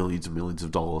spend millions and millions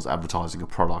of dollars advertising a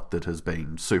product that has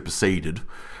been superseded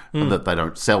and that they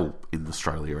don't sell in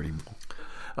Australia anymore.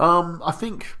 I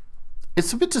think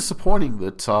it's a bit disappointing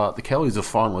that the Kellys have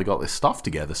finally got their stuff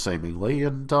together, seemingly,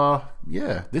 and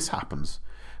this happens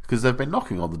because they've been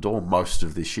knocking on the door most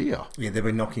of this year. Yeah, they've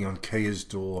been knocking on Kia's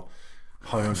door,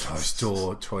 Hyundai's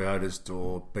door, Toyota's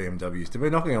door, BMW's. They've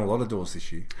been knocking on a lot of doors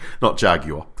this year. Not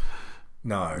Jaguar.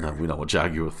 No, we know what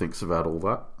Jaguar thinks about all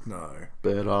that. No.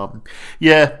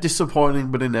 But,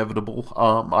 disappointing but inevitable.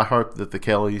 I hope that the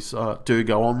Kellys do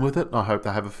go on with it. I hope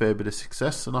they have a fair bit of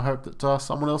success, and I hope that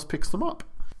someone else picks them up.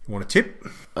 You want a tip?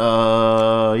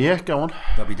 Yeah, go on.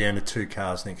 They'll be down to 2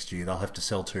 cars next year. They'll have to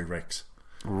sell 2 Rex.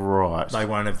 Right. They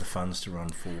won't have the funds to run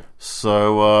 4.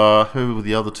 So, who will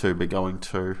the other 2 be going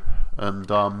to?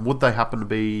 And would they happen to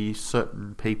be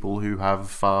certain people who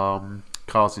have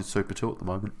cars in Super 2 at the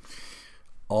moment?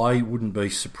 I wouldn't be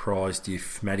surprised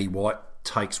if Matty White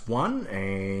takes 1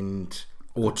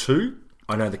 or 2.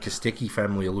 I know the Kostecki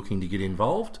family are looking to get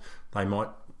involved. They might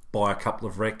buy a couple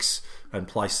of Rex and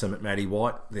place them at Matty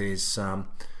White. There's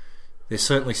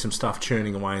certainly some stuff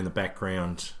churning away in the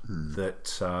background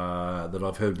that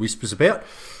I've heard whispers about,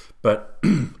 but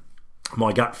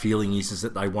my gut feeling is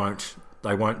that they won't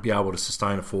be able to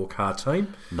sustain a 4-car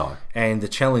team. No. And the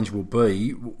challenge will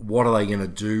be, what are they going to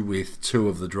do with 2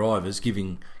 of the drivers,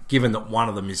 given that one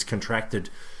of them is contracted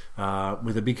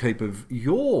with a big heap of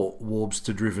your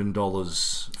Warbster-driven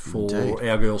dollars for Indeed.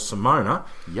 Our girl Simona.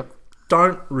 Yep.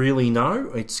 don't really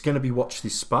know. It's going to be watch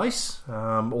this space,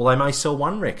 or they may sell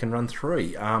one wreck and run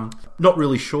 3. Not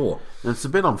really sure. It's a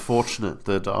bit unfortunate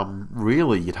that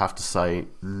really you'd have to say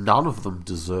none of them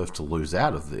deserve to lose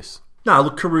out of this. No,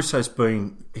 look, Caruso's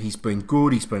been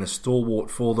good. He's been a stalwart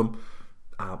for them.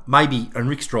 Maybe, and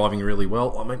Rick's driving really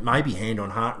well. I mean, maybe hand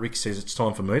on heart, Rick says it's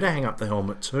time for me to hang up the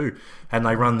helmet too, and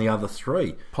they run the other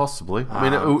 3. Possibly. I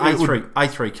mean,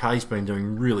 A3K's been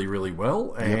doing really, really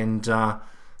well, and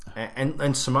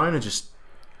Simona just,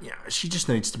 she just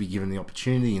needs to be given the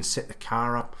opportunity and set the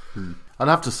car up. I'd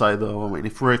have to say though, I mean,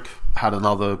 if Rick had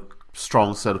another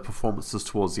strong set of performances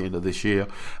towards the end of this year,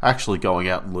 actually going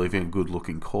out and leaving a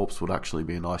good-looking corpse would actually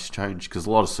be a nice change, because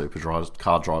a lot of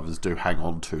supercar drivers do hang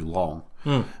on too long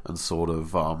and sort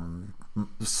of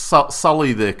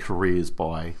sully their careers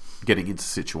by getting into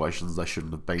situations they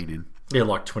shouldn't have been in. Yeah,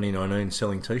 like 2019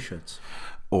 selling T-shirts.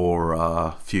 Or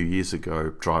a few years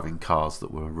ago driving cars that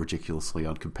were ridiculously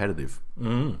uncompetitive.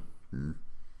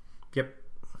 Yep.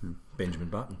 Benjamin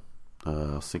Button. I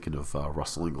was thinking of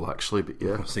Russell Ingall, actually, but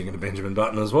yeah. I was thinking of Benjamin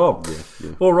Button as well. Yeah.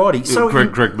 Alrighty. So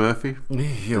Greg Murphy.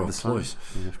 Yeah, please.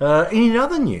 In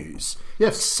other news,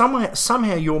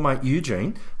 somehow your mate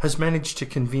Eugene has managed to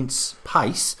convince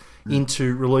Pace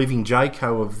into relieving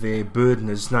Jayco of their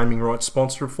burden as naming rights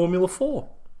sponsor of Formula 4.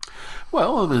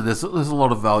 Well, I mean, there's a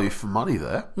lot of value for money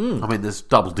there. I mean, there's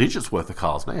double digits worth of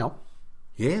cars now.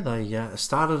 Yeah, they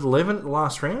started 11 at the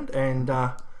last round, and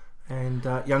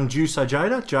young Juice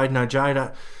Jaden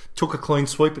Ojeda, took a clean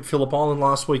sweep at Phillip Island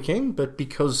last weekend, but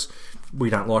because we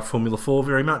don't like Formula 4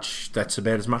 very much, that's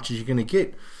about as much as you're going to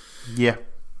get. Yeah.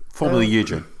 Formula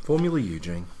Eugene. Formula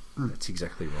Eugene. That's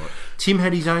exactly right. Tim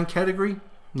had his own category,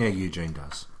 now Eugene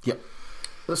does. Yep.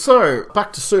 So,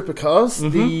 back to supercars.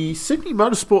 The Sydney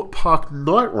Motorsport Park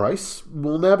night race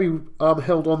will now be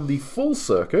held on the full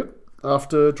circuit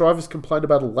after drivers complained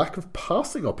about a lack of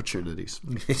passing opportunities.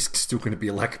 There's still going to be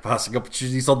a lack of passing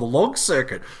opportunities on the long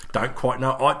circuit. Don't quite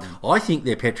know. I think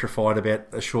they're petrified about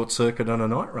a short circuit on a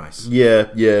night race.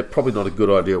 Yeah, probably not a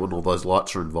good idea when all those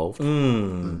lights are involved.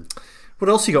 What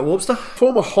else you got, Warbster?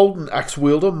 Former Holden axe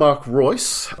wielder Mark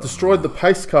Royce destroyed the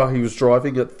pace car he was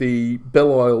driving at the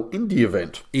Belle Isle Indy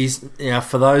event.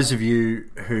 For those of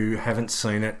you who haven't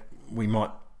seen it, we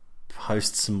might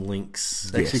post some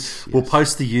links. Actually, we'll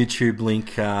post the YouTube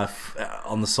link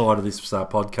on the side of this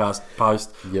podcast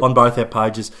post on both our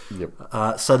pages.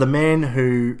 So the man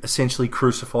who essentially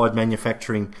crucified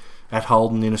manufacturing at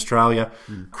Holden in Australia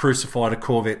crucified a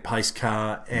Corvette pace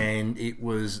car, and it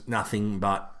was nothing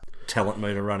but talent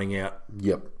meter running out.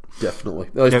 Yep, definitely.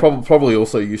 He's probably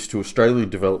also used to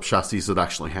Australian-developed chassis that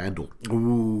actually handle.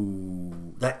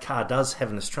 Ooh, that car does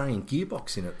have an Australian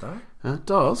gearbox in it, though. It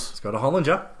does. It's got a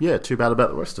Hollinger. Yeah, too bad about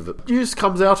the rest of it. News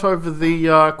comes out over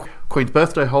the Queen's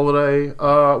birthday holiday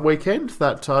weekend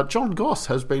that John Goss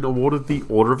has been awarded the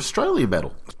Order of Australia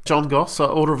Medal. John Goss,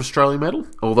 Order of Australia Medal,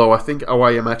 although I think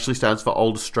OAM actually stands for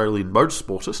Old Australian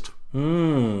Motorsportist.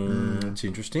 That's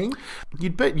interesting.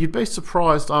 You'd be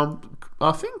surprised.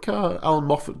 I think Alan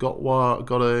Moffat got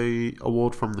a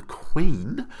award from the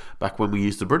Queen back when we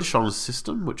used the British Honours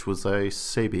System, which was a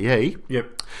CBE.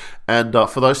 Yep. And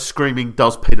for those screaming,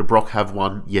 does Peter Brock have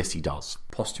one? Yes, he does.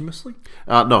 Posthumously?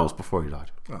 No, it was before he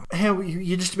died. Oh. How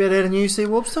you're just about out of news there,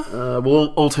 Wobster?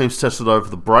 Well, all teams tested over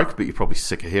the break, but you're probably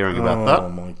sick of hearing about that. Oh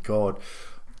my god!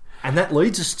 And that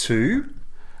leads us to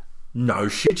No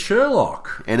Shit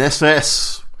Sherlock.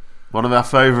 NSS, one of our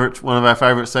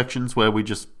favourite sections where we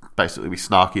just basically be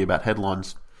snarky about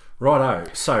headlines. Righto.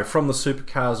 So from the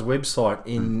Supercars website,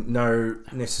 in no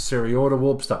necessary order,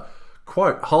 Wobster.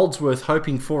 Quote, Holdsworth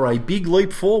hoping for a big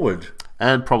leap forward.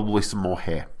 And probably some more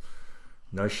hair.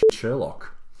 No shit,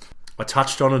 Sherlock. I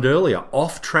touched on it earlier.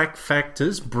 Off-track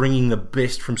factors bringing the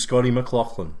best from Scotty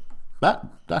McLaughlin. That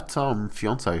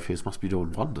fiancé of his must be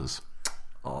doing wonders.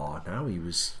 Oh, no, he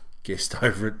was guest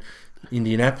over at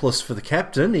Indianapolis for the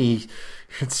captain.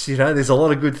 There's a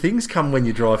lot of good things come when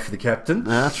you drive for the captain.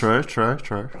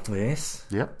 True. Yes.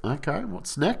 Yep, okay,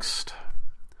 what's next?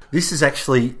 This is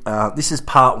actually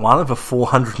part one of a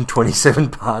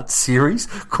 427-part series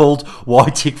called Why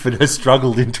Tickford Has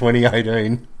Struggled in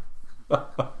 2018.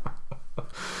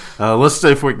 Let's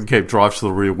see if we can keep Drive to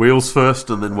the Rear Wheels first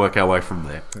and then work our way from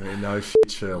there. No shit,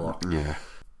 Sherlock. Yeah.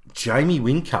 Jamie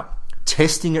Whincup.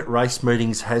 Testing at race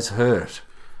meetings has hurt.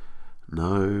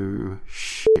 No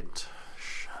shit,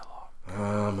 Sherlock.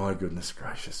 Oh, my goodness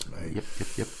gracious me.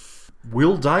 Yep.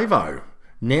 Will Davo.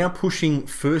 Now pushing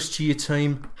first-year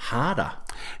team harder.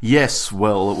 Yes,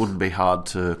 well, it wouldn't be hard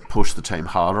to push the team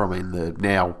harder. I mean, they're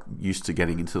now used to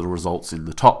getting into the results in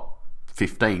the top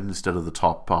 15 instead of the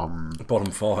top... bottom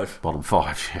 5. Bottom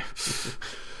 5, yeah.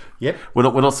 Yep. We're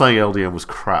not saying LDN was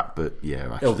crap, but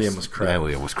yeah. Actually, LDN was crap.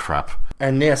 LDN was crap.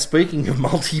 And now, speaking of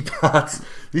multi-parts,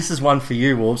 this is one for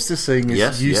you, Warbster, seeing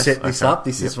as you set this up.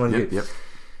 This is one Yep.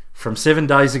 From 7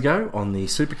 days ago on the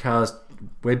Supercars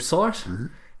website,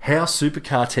 how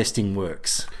supercar testing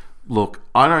works. Look,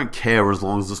 I don't care as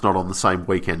long as it's not on the same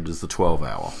weekend as the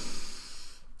 12-hour.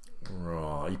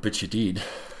 Right, but you did.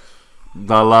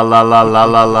 La la la la la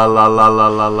la la la la la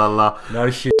la la la.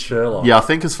 No shit, Sherlock. Yeah, I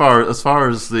think as far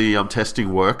as the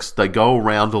testing works, they go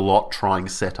around a lot trying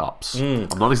setups.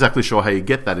 I'm not exactly sure how you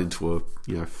get that into a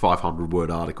 500-word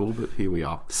article, but here we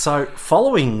are. So,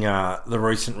 following the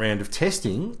recent round of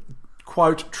testing,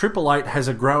 quote, 888 has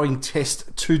a growing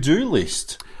test to-do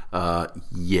list. Remind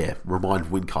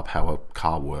WinCup how a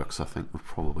car works. I think would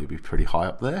probably be pretty high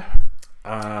up there.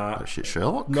 No shit,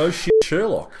 Sherlock. No shit,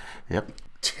 Sherlock. Yep.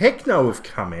 Techno have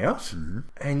come out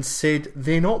and said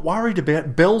they're not worried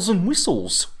about bells and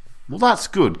whistles. Well, that's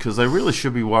good, because they really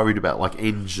should be worried about like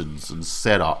engines and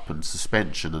setup and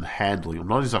suspension and handling. I'm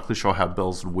not exactly sure how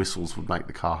bells and whistles would make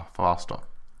the car faster.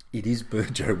 It is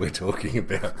Burjo we're talking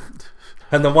about.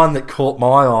 And the one that caught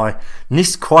my eye,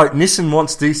 Nissan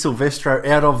wants Di Silvestro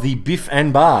out of the Biff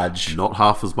and Barge. Not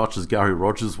half as much as Gary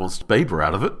Rogers wants Bieber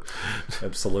out of it.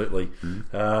 Absolutely.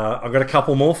 I've got a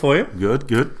couple more for you.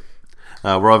 Good.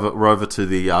 We're over to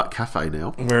the cafe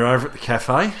now. We're over at the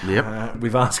cafe. Yep.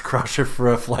 We've asked Crusher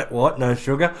for a flat white, no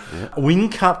sugar. Yep.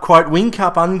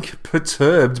 WinCup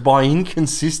unperturbed by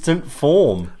inconsistent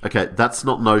form. Okay, that's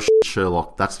not no shit,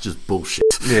 Sherlock. That's just bullshit.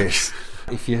 Yes.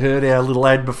 If you heard our little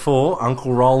ad before,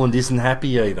 Uncle Roland isn't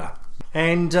happy either.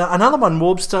 And another one,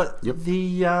 Warbster. Yep.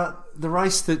 The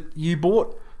race that you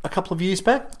bought a couple of years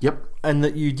back. Yep. And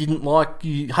that you didn't like,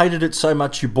 you hated it so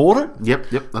much you bought it. Yep.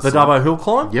 That's the Dubbo Hill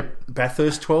Climb. Yep.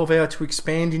 Bathurst 12-hour to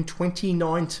expand in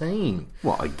 2019.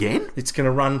 What, again? It's going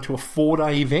to run to a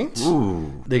 4-day event.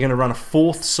 Ooh. They're going to run a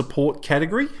 4th support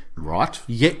category. Right.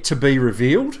 Yet to be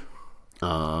revealed. Do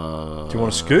you want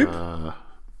a scoop?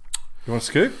 They're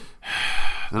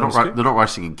not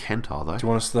racing in Kent, are they? Do you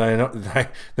want to say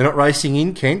they're not racing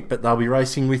in Kent, but they'll be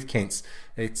racing with Kents.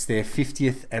 It's their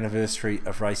 50th anniversary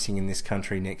of racing in this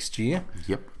country next year.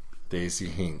 Yep. There's your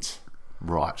hint.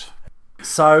 Right.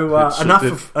 So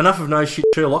enough of no shit,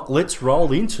 Sherlock. Let's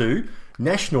roll into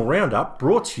National Roundup,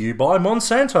 brought to you by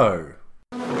Monsanto.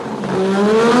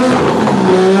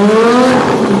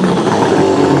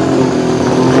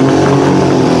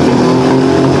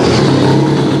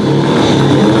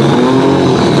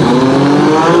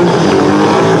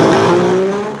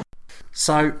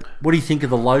 So, what do you think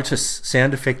of the Lotus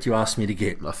sound effect you asked me to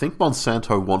get? I think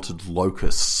Monsanto wanted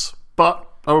locusts, but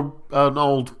an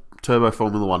old turbo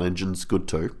Formula 1 engine's good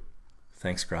too.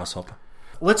 Thanks, Grasshopper.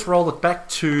 Let's roll it back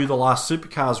to the last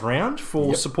Supercars round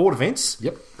for support events.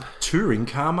 Yep. Touring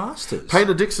Car Masters.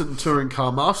 Painter Dixon Touring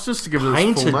Car Masters, to give it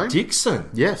its full name. Painter Dixon?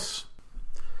 Yes.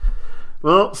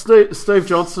 Well, Steve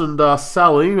Johnson and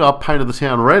Sally painted the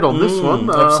town red on this one.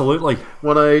 Absolutely.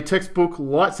 Won a textbook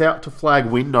lights out to flag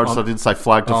win. Notice I didn't say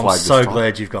flag to flag this time. I'm so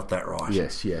glad you've got that right.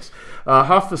 Yes.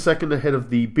 Half a second ahead of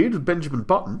the bearded Benjamin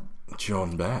Button,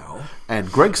 John Bow,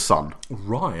 and Greg's son,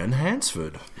 Ryan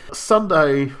Hansford.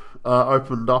 Sunday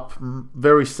opened up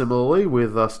very similarly,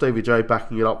 with Stevie J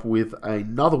backing it up with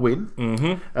another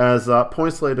win. As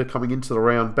points leader coming into the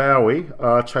round, Bowie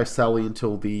chased Sally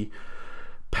until the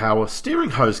power steering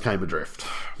hose came adrift.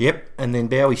 Yep, and then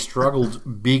Bowie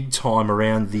struggled big time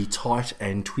around the tight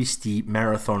and twisty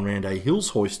marathon round a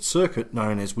Hills Hoist circuit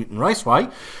known as Whitten Raceway.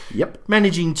 Yep.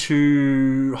 Managing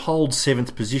to hold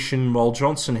 7th position while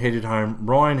Johnson headed home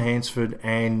Ryan Hansford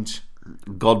and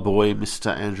Godboy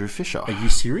Mr. Andrew Fisher. Are you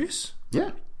serious?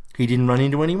 Yeah. He didn't run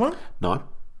into anyone? No.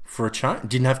 For a change?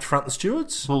 Didn't have to front the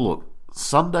stewards? Well, look,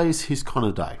 Sunday's his kind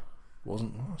of day.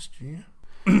 Wasn't last year.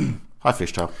 Hi,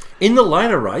 Fishtail. In the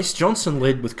later race, Johnson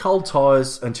led with cold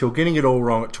tyres until getting it all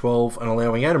wrong at 12 and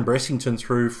allowing Adam Bressington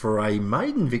through for a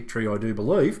maiden victory, I do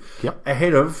believe,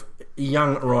 ahead of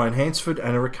young Ryan Hansford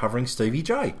and a recovering Stevie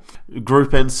J.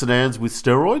 Group N sedans with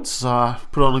steroids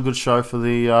put on a good show for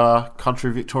the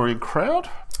country Victorian crowd.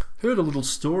 Heard a little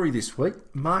story this week.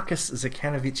 Marcus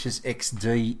Zakanovic's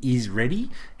XD is ready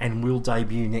and will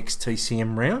debut next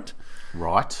TCM round.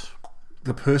 Right.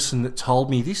 The person that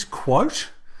told me this, quote,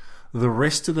 "The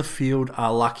rest of the field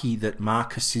are lucky that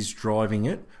Marcus is driving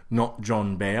it, not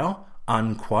John Bow,"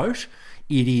 unquote.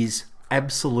 It is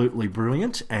absolutely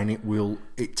brilliant, and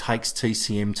it takes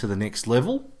TCM to the next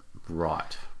level.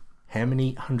 Right. How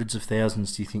many hundreds of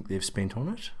thousands do you think they've spent on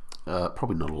it?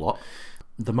 Probably not a lot.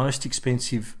 The most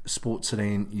expensive sports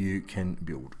sedan you can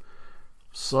build.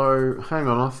 So, hang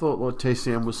on, I thought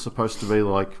TCM was supposed to be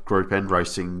like Group N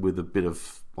racing with a bit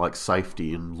of like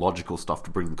safety and logical stuff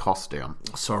to bring the costs down.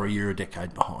 Sorry, you're a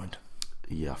decade behind.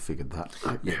 Yeah, I figured that.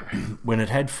 Yeah. When it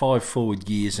had 5 forward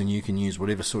gears and you can use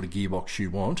whatever sort of gearbox you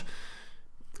want,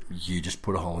 you just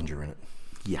put a Hollinger in it.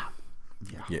 Yeah.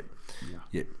 Yep.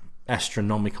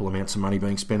 Astronomical amounts of money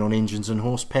being spent on engines and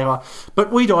horsepower.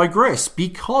 But we digress,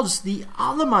 because the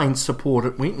other main support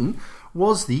at Winton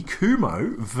was the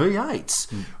Kumho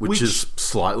V8s. Which is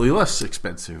slightly less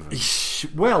expensive.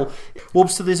 Well,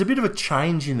 so there's a bit of a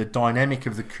change in the dynamic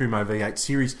of the Kumho V8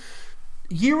 series.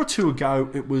 A year or two ago,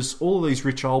 it was all of these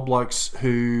rich old blokes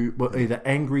who were either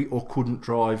angry or couldn't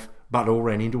drive, but all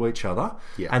ran into each other.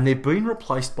 Yeah. And they've been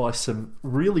replaced by some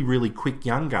really, really quick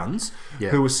young guns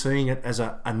who are seeing it as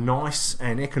a nice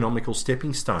and economical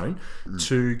stepping stone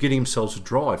to getting themselves a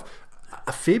drive.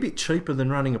 A fair bit cheaper than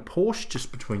running a Porsche,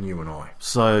 just between you and I.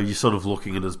 So you're sort of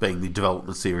looking at it as being the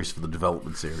development series for the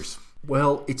development series.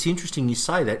 Well, it's interesting you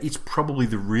say that. It's probably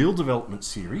the real development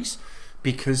series,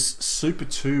 because Super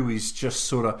 2 is just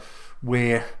sort of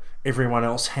where everyone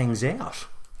else hangs out.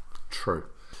 True.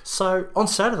 So on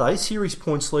Saturday, series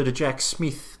points leader Jack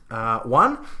Smith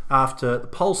won after the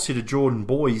pole sitter Jordan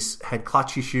Boys had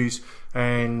clutch issues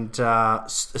and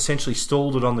essentially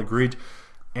stalled it on the grid.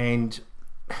 And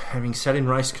having sat in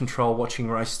race control watching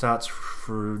race starts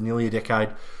for nearly a decade,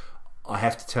 I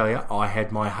have to tell you, I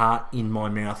had my heart in my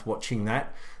mouth watching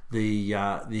that.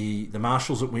 The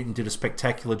marshals at Winton did a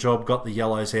spectacular job, got the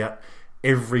yellows out.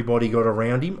 Everybody got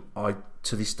around him. I,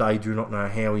 to this day, do not know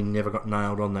how he never got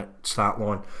nailed on that start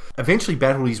line. Eventually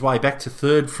battled his way back to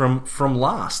third from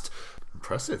last.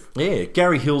 Impressive. Yeah,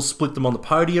 Gary Hills split them on the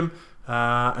podium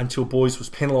until Boys was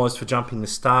penalised for jumping the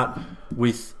start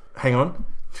with,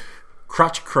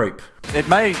 crutch creep. It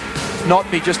may not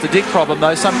be just a dick problem,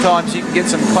 though. Sometimes you can get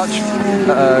some clutch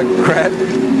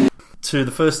grab. To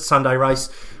the first Sunday race,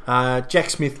 Jack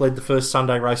Smith led the first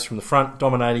Sunday race from the front,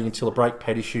 dominating until a brake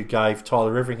pad issue gave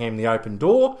Tyler Everingham the open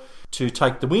door to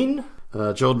take the win.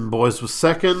 Jordan Boys was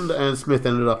second, and Smith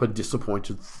ended up a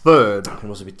disappointed third. He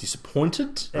was a bit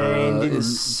disappointed, and in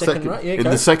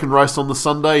the second race on the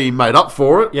Sunday, he made up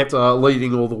for it,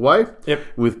 leading all the way. Yep.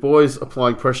 With Boys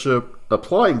applying pressure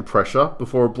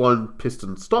before a blown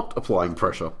piston stopped applying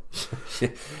pressure.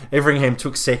 Everingham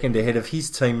took second ahead of his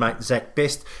teammate Zach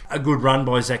Best. A good run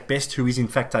by Zach Best, who is in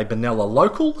fact a Benalla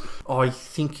local. I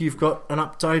think you've got an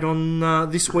update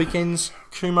on this weekend's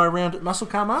Kumho round at Muscle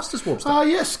Car Masters, Warbster.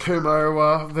 Yes,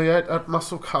 Kumho V8 at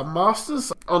Muscle Car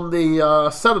Masters. On the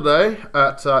Saturday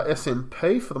at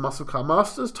SMP for the Muscle Car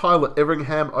Masters, Tyler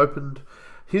Everingham opened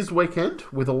his weekend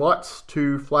with a lights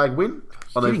to flag win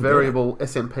on a variable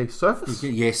SMP surface.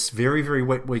 Yes, very, very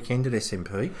wet weekend at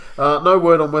SMP. No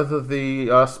word on whether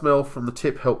the smell from the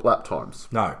tip helped lap times.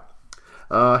 No.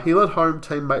 He led home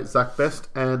teammate Zach Best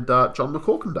and John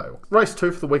McCorkindale. Race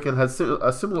 2 for the weekend had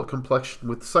a similar complexion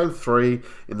with the same three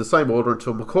in the same order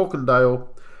until McCorkindale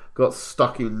got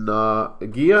stuck in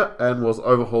gear and was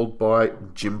overhauled by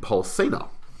Jim Polsina.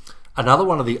 Another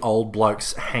one of the old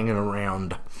blokes hanging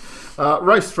around.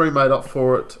 Race 3 made up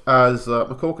for it as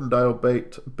McCorkindale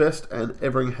beat Best and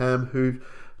Everingham, who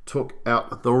took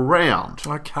out the round.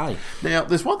 Okay. Now,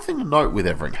 there's one thing to note with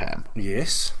Everingham.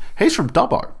 Yes. He's from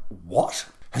Dubbo. What?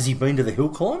 Has he been to the hill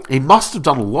climb? He must have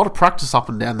done a lot of practice up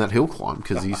and down that hill climb,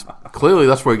 because he's clearly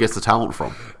that's where he gets the talent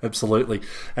from. Absolutely.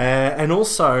 And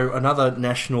also another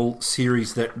national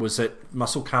series that was at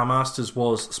Muscle Car Masters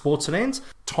was Sports and Ends.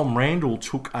 Tom Randall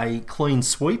took a clean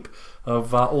sweep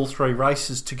of all three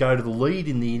races to go to the lead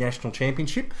in the National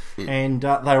Championship. Yeah. And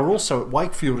they were also at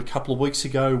Wakefield a couple of weeks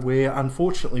ago, where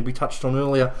unfortunately we touched on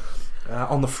earlier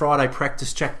on the Friday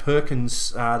practice, Jack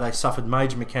Perkins, they suffered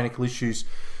major mechanical issues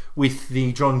with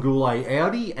the John Goulet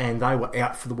Audi, and they were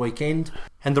out for the weekend.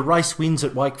 And the race wins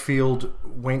at Wakefield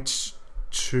went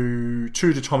two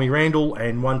to Tommy Randall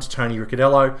and one to Tony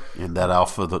Ricciardello. In that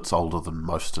Alpha that's older than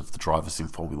most of the drivers in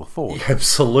Formula 4. Yeah,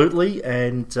 absolutely,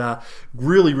 and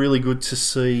really, really good to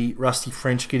see Rusty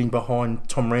French getting behind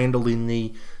Tom Randall in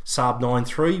the Saab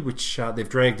 9.3, which they've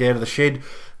dragged out of the shed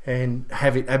and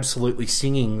have it absolutely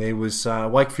singing. There was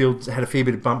Wakefield had a fair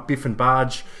bit of bump, biff and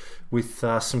barge with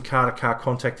some car-to-car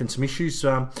contact and some issues,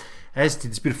 as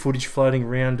did this bit of footage floating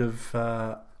around of...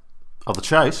 the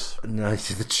chase? No,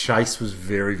 the chase was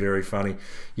very, very funny.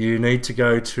 You need to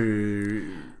go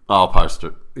to... I'll post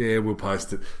it. Yeah, we'll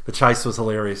post it. The chase was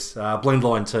hilarious.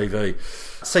 Blendline TV.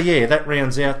 So yeah, that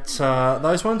rounds out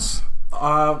those ones.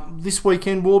 This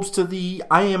weekend, Warbs, to the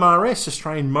AMRS,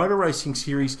 Australian Motor Racing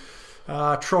Series,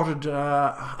 trotted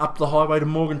up the highway to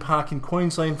Morgan Park in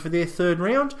Queensland for their third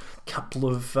round. Couple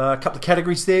of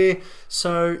categories there.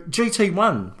 So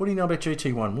GT1, what do you know about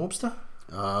GT1, Warbster?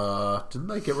 Didn't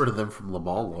they get rid of them from Le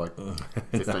Mans like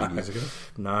 15 years ago?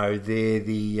 No,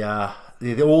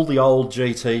 they're all the old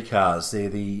GT cars. They're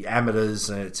the amateurs,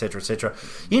 etc., etc.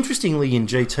 Interestingly, in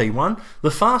GT1,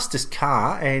 the fastest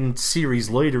car and series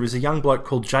leader is a young bloke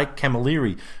called Jake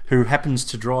Camilleri, who happens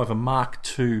to drive a Mark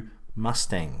II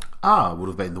Mustang. Would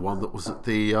have been the one that was at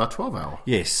the 12 hour.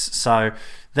 Yes, so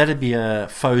that'd be a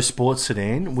faux sports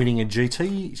sedan winning a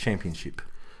GT championship.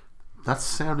 That's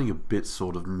sounding a bit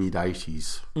sort of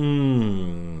mid-80s.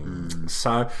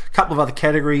 So, a couple of other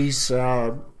categories.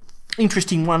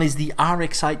 Interesting one is the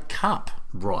RX-8 Cup.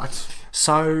 Right.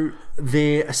 So,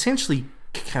 they're essentially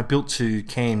built to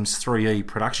Cam's 3E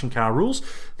production car rules.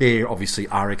 They're obviously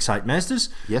RX-8 Mazdas.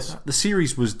 Yes. The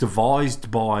series was devised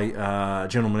by a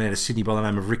gentleman out of Sydney by the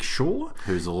name of Rick Shaw,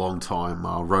 who's a long-time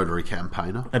Rotary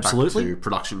campaigner. Absolutely. Back to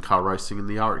production car racing in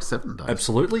the RX-7 days.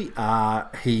 Absolutely.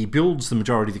 He builds the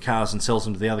majority of the cars and sells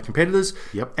them to the other competitors.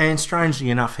 Yep. And strangely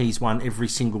enough, he's won every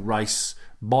single race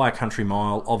by a country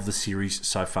mile of the series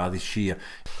so far this year.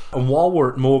 And while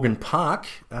we're at Morgan Park,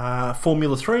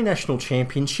 Formula 3 National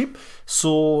Championship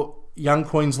saw young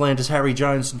Queenslanders Harry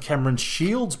Jones and Cameron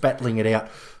Shields battling it out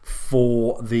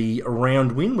for the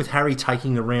round win, with Harry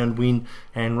taking the round win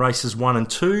and races 1 and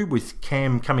 2, with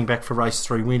Cam coming back for race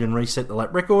 3 win and reset the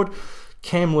lap record.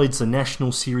 Cam leads the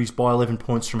National Series by 11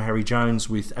 points from Harry Jones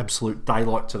with absolute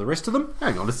daylight to the rest of them.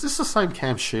 Hang on, is this the same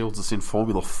Cam Shields that's in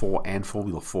Formula 4 and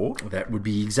Formula Ford? That would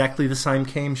be exactly the same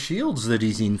Cam Shields that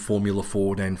is in Formula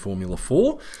Ford and Formula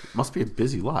 4. Must be a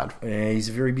busy lad. He's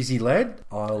a very busy lad.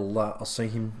 I'll see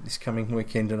him this coming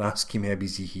weekend and ask him how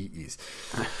busy he is.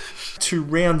 To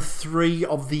round 3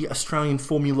 of the Australian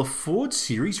Formula Ford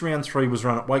Series. Round 3 was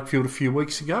run at Wakefield a few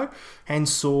weeks ago and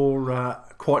saw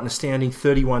quite an astounding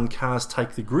 31 cars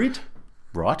take the grid.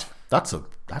 Right. That's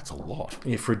a lot.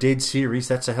 Yeah, for a dead series,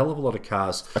 that's a hell of a lot of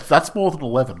cars. That's more than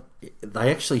 11.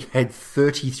 They actually had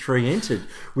 33 entered,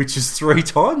 which is 3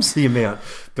 times the amount,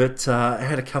 but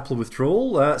had a couple of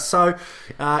withdrawal. So,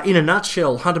 in a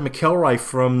nutshell, Hunter McElroy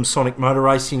from Sonic Motor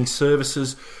Racing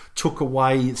Services took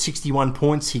away 61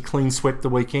 points. He clean swept the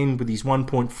weekend with his 1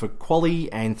 point for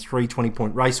quali and 3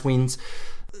 20-point race wins.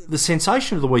 The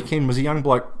sensation of the weekend was a young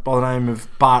bloke by the name of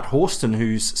Bart Horston,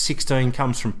 who's 16,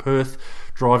 comes from Perth,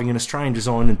 driving an Australian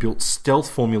designed and built stealth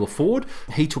Formula Ford.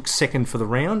 He took second for the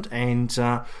round and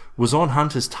was on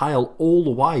Hunter's tail all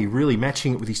the way, really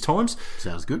matching it with his times.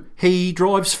 Sounds good. He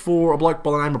drives for a bloke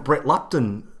by the name of Brett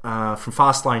Lupton from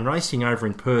Fast Lane Racing over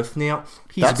in Perth. Now,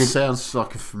 sounds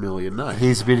like a familiar name.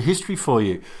 Here's a bit of history for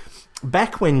you.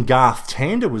 Back when Garth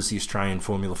Tander was the Australian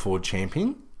Formula Ford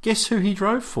champion, guess who he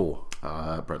drove for?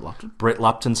 Brett Lupton. Brett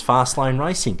Lupton's Fast Lane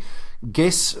Racing.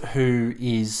 Guess who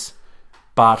is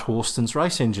Bart Horston's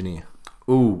race engineer?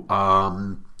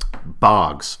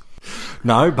 Bargs.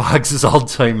 No, Bargs' old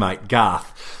teammate,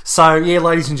 Garth. So, yeah,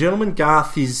 ladies and gentlemen,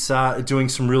 Garth is doing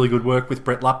some really good work with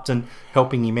Brett Lupton,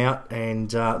 helping him out, and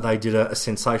they did a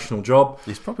sensational job.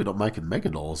 He's probably not making mega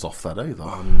dollars off that either.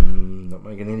 Not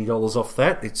making any dollars off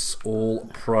that. It's all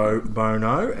pro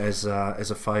bono as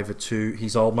a favour to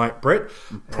his old mate Brett.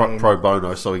 Pro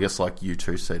bono, so he gets like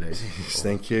U2 CDs. Yes,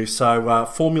 thank you. So,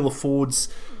 Formula Ford's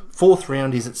 4th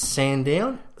round is at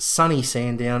Sandown, sunny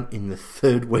Sandown, in the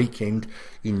 3rd weekend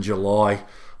in July.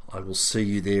 I will see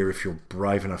you there if you're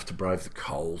brave enough to brave the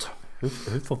cold. Who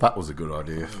thought that was a good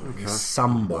idea? Okay.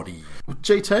 Somebody.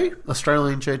 GT,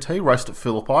 Australian GT, raced at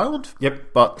Phillip Island.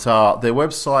 Yep. But their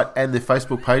website and their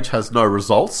Facebook page has no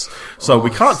results, so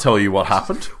we can't tell you what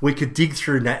happened. We could dig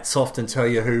through Natsoft and tell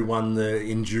you who won the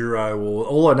Enduro, or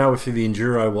all I know for the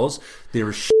Enduro was there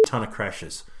were a shit ton of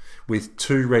crashes with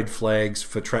 2 red flags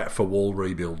for wall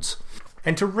rebuilds.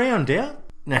 And to round out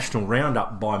National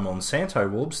Roundup by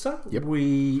Monsanto, Warbster,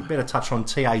 we better touch on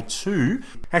TA2.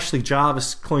 Ashley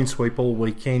Jarvis clean sweep all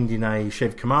weekend in a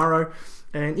Chev Camaro.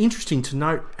 And interesting to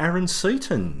note, Aaron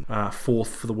Seaton, 4th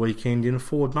for the weekend in a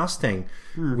Ford Mustang,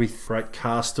 with a great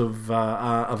cast of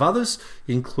others,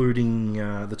 including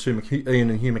the 2 Ian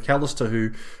and Hugh McAllister,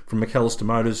 who from McAllister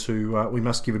Motors, who we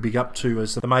must give a big up to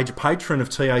as the major patron of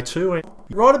TA2.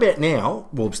 And right about now,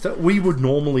 Warbster, we would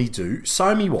normally do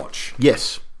SoMe Watch.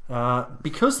 Yes.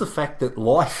 Because the fact that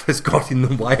life has got in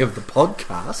the way of the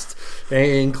podcast,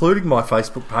 including my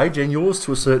Facebook page and yours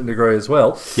to a certain degree as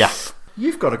well. Yeah.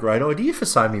 You've got a great idea for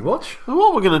SoMe Watch. Well,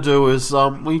 what we're going to do is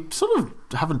we sort of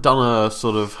haven't done a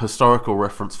sort of historical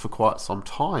reference for quite some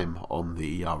time on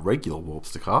the regular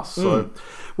Warbstercast. So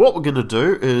what we're going to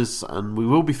do is, and we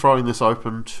will be throwing this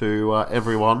open to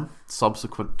everyone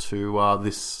subsequent to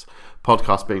this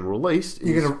podcast being released.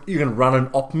 You're gonna run an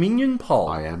Opinion poll.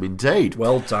 I am indeed.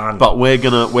 Well done. But we're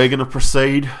gonna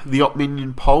proceed the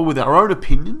Opinion poll with our own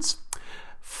opinions.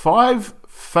 5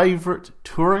 favourite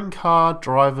touring car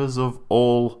drivers of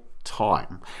all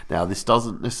time. Now, this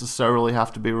doesn't necessarily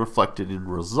have to be reflected in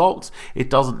results. It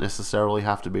doesn't necessarily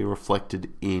have to be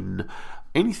reflected in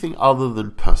anything other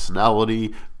than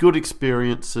personality, good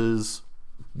experiences.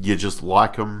 You just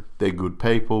like them. They're good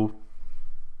people.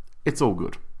 It's all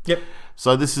good. Yep.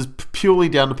 So this is purely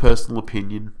down to personal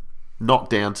opinion, not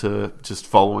down to just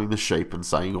following the sheep and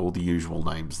saying all the usual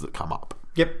names that come up.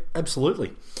 Yep,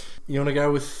 absolutely. You want to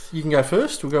go with? You can go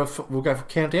first. We'll go for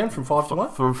countdown from 5 to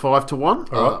 1. From 5 to 1.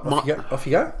 All right, off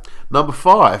you go. Number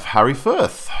 5, Harry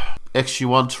Firth,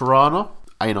 XU1 Tirana,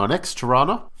 A9X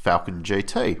Tirana, Falcon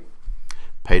GT,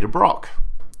 Peter Brock,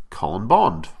 Colin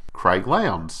Bond, Craig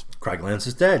Lowndes. Craig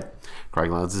Lowndes' dad.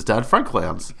 Craig Lowndes' dad, Frank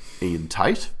Lowndes. Ian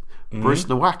Tate, Bruce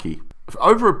Nowacki.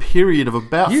 Over a period of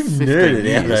about 15 years. You've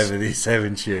nerded out over this,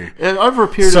 haven't you? Over a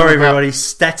period Sorry, of about... everybody.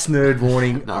 Stats nerd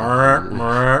warning.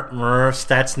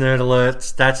 Stats nerd alert.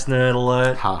 Stats nerd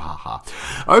alert. Ha ha ha.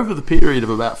 Over the period of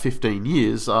about 15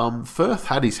 years, Firth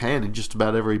had his hand in just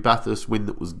about every Bathurst win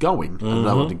that was going. And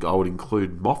I would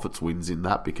include Moffat's wins in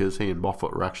that because he and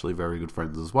Moffat were actually very good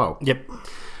friends as well. Yep.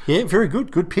 Yeah, very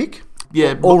good. Good pick.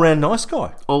 Yeah, all-round nice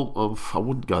guy. I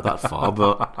wouldn't go that far,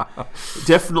 but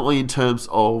definitely in terms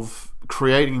of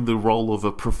creating the role of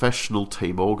a professional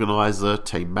team organiser,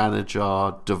 team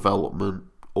manager, development,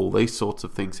 all these sorts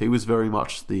of things. He was very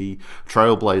much the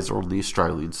trailblazer on the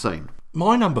Australian scene.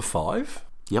 My number 5.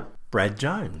 Yep. Brad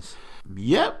Jones.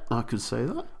 Yep, I could say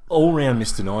that. All-round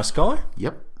Mr. Nice Guy.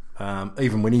 Yep.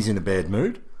 Even when he's in a bad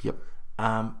mood. Yep.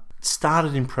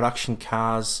 Started in production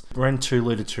cars, ran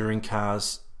 2-litre touring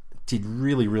cars, did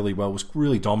really, really well, was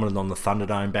really dominant on the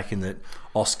Thunderdome back in the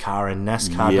Oscar and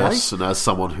NASCAR days. Yes, and as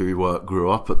someone who grew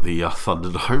up at the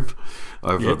Thunderdome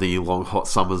over the long, hot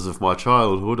summers of my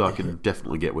childhood, I can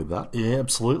definitely get with that. Yeah,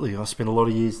 absolutely. I spent a lot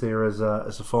of years there as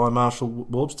a fire marshal,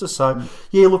 Warbster. So,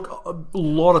 yeah, look, a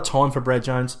lot of time for Brad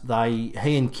Jones.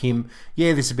 He and Kim,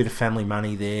 there's a bit of family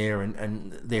money there,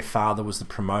 and their father was the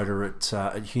promoter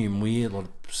at Hume Weir, a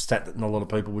stat that not a lot of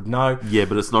people would know. Yeah,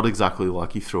 but it's not exactly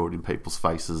like you threw it in people's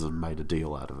faces and made a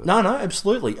deal out of it. No,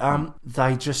 absolutely.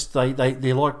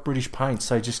 They're like British paints.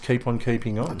 They just keep on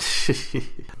keeping on.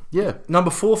 Yeah. Number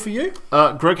 4 for you?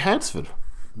 Greg Hansford.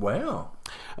 Wow.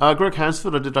 Greg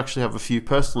Hansford, I did actually have a few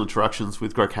personal interactions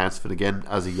with Greg Hansford again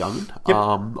as a young'un. Yep.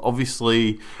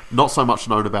 Obviously, not so much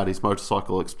known about his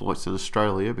motorcycle exploits in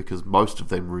Australia because most of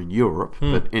them were in Europe,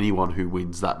 but anyone who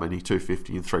wins that many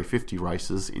 250 and 350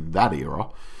 races in that era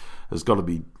has got to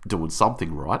be doing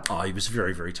something right. Oh, he was a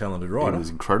very, very talented rider. He was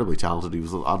incredibly talented. He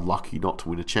was unlucky not to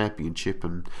win a championship,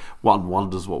 and one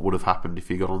wonders what would have happened if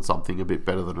he got on something a bit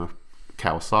better than a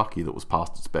Kawasaki that was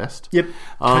past its best. Yep.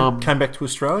 Came back to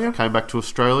Australia.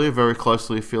 Very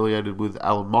closely affiliated with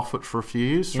Alan Moffat for a few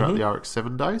years throughout the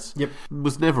RX-7 days. Yep.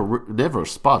 Was never a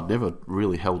spud, never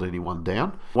really held anyone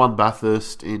down. Won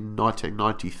Bathurst in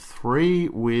 1993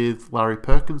 with Larry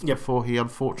Perkins before he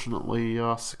unfortunately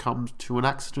succumbed to an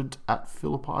accident at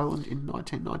Phillip Island in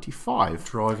 1995.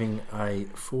 Driving a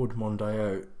Ford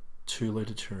Mondeo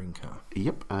 2-litre touring car.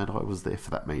 Yep, and I was there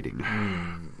for that meeting.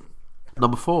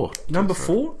 Number 4. Number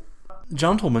 4,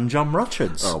 gentleman John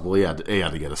Richards. Oh, well, he had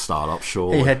to get a start up,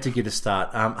 surely. He had to get a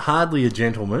start. Hardly a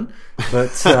gentleman, but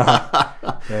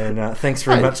thanks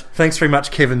very much. Thanks very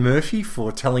much, Kevin Murphy,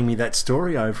 for telling me that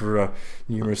story over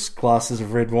numerous glasses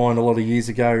of red wine a lot of years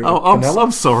ago. Oh,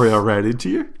 I'm sorry I ran into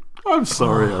you. I'm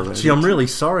sorry. I'm really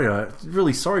sorry.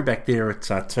 Really sorry back there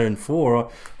at turn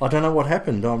 4. I don't know what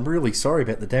happened. I'm really sorry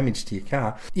about the damage to your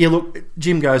car. Yeah, look,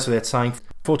 Jim goes without saying.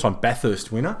 4-time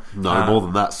Bathurst winner. No, more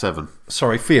than that, 7.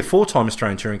 Sorry, 4-time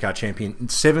Australian Touring Car Champion,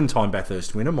 7-time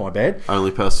Bathurst winner, my bad. Only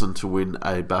person to win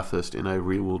a Bathurst in a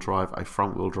rear-wheel drive, a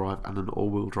front-wheel drive, and an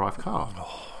all-wheel drive car.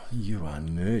 Oh, you are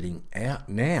nerding out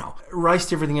now.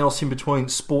 Raced everything else in between,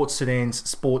 sports sedans,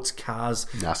 sports cars.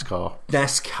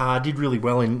 NASCAR, did really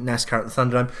well in NASCAR at the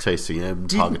Thunderdome. TCM,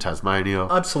 Tiger Tasmania.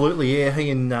 Absolutely, yeah. He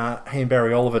and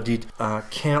Barry Oliver did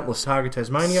countless Tiger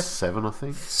Tasmania. 7, I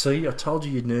think. See, I told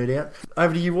you you'd nerd out.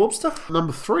 Over to you, Warbster.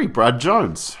 Number 3, Brad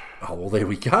Jones. Oh, well, there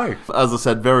we go. As I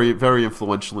said, very, very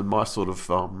influential in my sort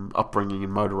of upbringing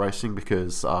in motor racing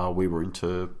because we were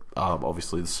into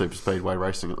obviously the super speedway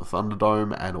racing at the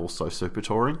Thunderdome and also super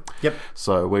touring. Yep.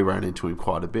 So we ran into him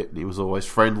quite a bit, and he was always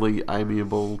friendly,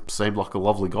 amiable, seemed like a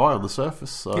lovely guy on the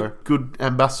surface. So good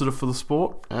ambassador for the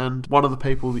sport, and one of the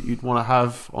people that you'd want to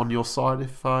have on your side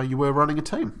if you were running a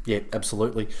team. Yeah,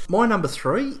 absolutely. My number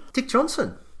 3, Dick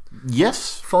Johnson.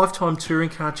 Yes. 5-time touring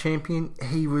car champion.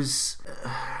 He was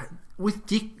with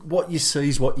Dick, what you see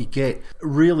is what you get.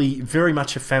 Really, very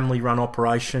much a family-run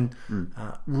operation.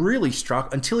 Really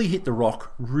until he hit the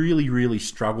rock. Really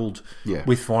struggled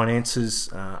with finances,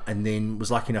 and then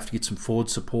was lucky enough to get some Ford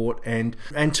support and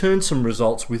turned some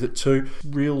results with it too.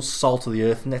 Real salt of the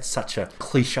earth, and that's such a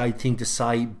cliched thing to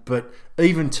say, but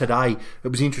even today, it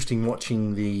was interesting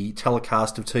watching the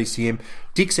telecast of TCM.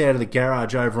 Dick's out of the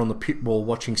garage over on the pit wall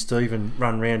watching Stephen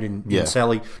run round in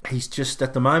Sally. He's just,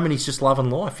 at the moment, he's just loving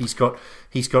life. He's got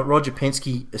Roger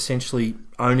Penske essentially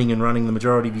owning and running the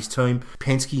majority of his team.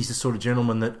 Penske's the sort of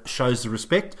gentleman that shows the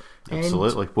respect.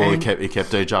 Absolutely. He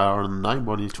kept DJR in the name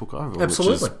when he took over.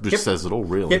 Absolutely. Which says it all,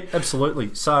 really. Yep,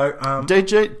 absolutely. So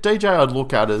DJ I'd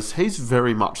look at as he's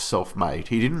very much self-made.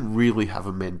 He didn't really have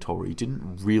a mentor. He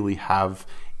didn't really have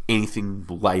anything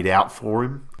laid out for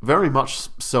him. Very much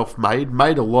self-made,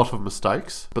 made a lot of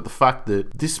mistakes, but the fact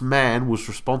that this man was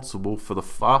responsible for the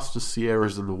fastest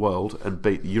Sierras in the world and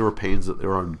beat the Europeans at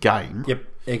their own game. Yep.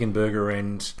 Eggenberger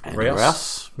and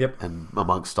Rouse. Yep. And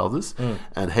amongst others.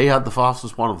 And he had the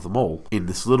fastest one of them all in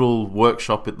this little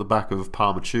workshop at the back of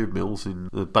Palmer Tube Mills in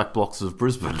the back blocks of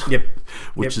Brisbane. Yep.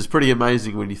 Which is pretty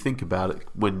amazing when you think about it,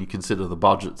 when you consider the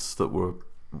budgets that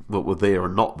were there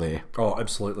and not there. Oh,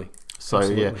 absolutely. So,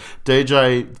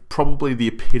 DJ, probably the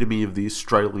epitome of the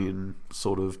Australian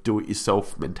sort of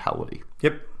do-it-yourself mentality.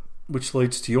 Yep. Which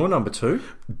leads to your number 2.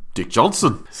 Dick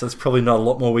Johnson. So there's probably not a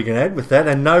lot more we can add with that.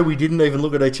 And no, we didn't even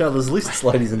look at each other's lists,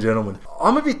 ladies and gentlemen.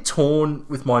 I'm a bit torn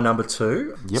with my number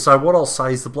 2. Yep. So what I'll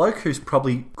say is the bloke who's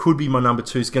probably could be my number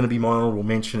 2 is going to be my honourable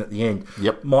mention at the end.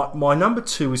 Yep. My number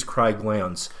 2 is Craig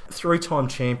Lowndes. 3-time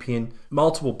champion,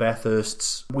 multiple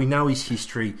Bathursts. We know his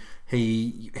history.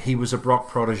 He was a Brock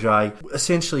protege.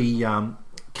 Essentially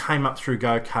came up through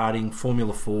go-karting,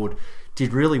 Formula Ford.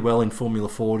 Did really well in Formula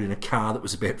Ford in a car that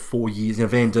was about 4 years, in a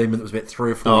Van Diemen that was about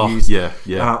 3 or 4 years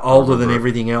older than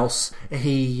everything else.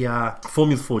 He,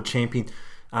 Formula Ford champion,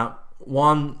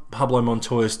 won Pablo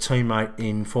Montoya's teammate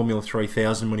in Formula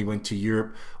 3000 when he went to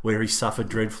Europe, where he suffered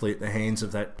dreadfully at the hands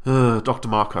of that Dr.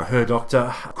 Marco. Her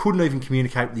doctor. Couldn't even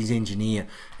communicate with his engineer.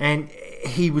 And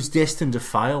he was destined to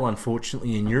fail,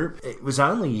 unfortunately, in Europe. It was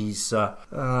only his,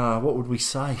 what would we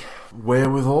say?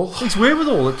 Wherewithal? His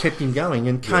wherewithal that kept him going,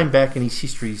 and came back, and his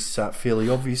history's fairly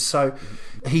obvious. So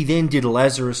he then did a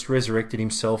Lazarus, resurrected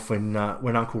himself when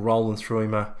Uncle Roland threw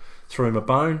him a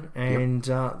bone, and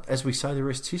as we say, the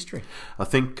rest's history. I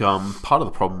think part of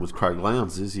the problem with Craig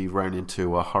Lowndes is he ran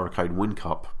into a Hurricane Wind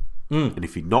Cup. And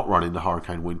if he'd not run into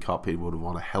Hurricane Wind Cup, he would have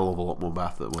won a hell of a lot more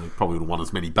Bathurst. Well, he probably would have won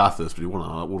as many Bathursts, but he would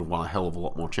have won a hell of a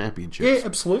lot more championships. Yeah,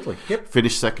 absolutely. Yep.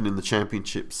 Finished second in the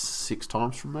championships 6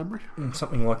 times from memory.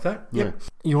 Something like that. Yeah. Yep.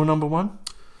 Your number 1?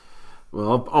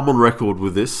 Well, I'm on record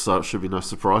with this, so it should be no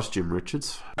surprise, Jim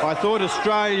Richards. I thought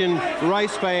Australian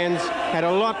race fans had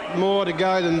a lot more to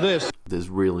go than this. There's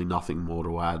really nothing more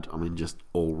to add. I mean, just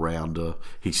all-rounder.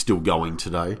 He's still going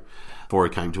today. Before he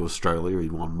came to Australia,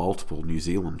 he'd won multiple New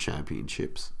Zealand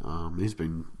championships. He's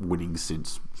been winning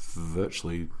since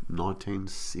virtually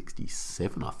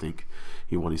 1967, I think.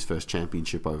 He won his first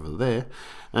championship over there.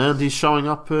 And he's showing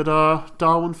up at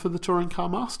Darwin for the Touring Car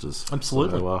Masters.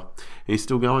 Absolutely. So, he's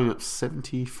still going at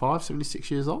 75, 76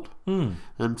 years old.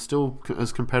 And still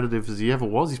as competitive as he ever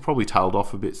was. He's probably tailed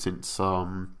off a bit since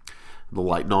the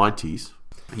late 90s.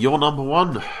 Your number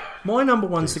 1? My number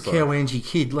 1's the Cowangi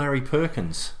kid, Larry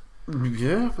Perkins.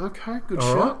 Yeah, okay, good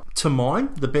All shot. Right. To mine,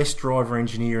 the best driver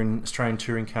engineer in Australian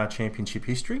Touring Car Championship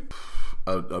history.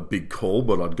 A big call,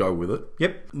 but I'd go with it.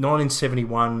 Yep.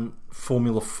 1971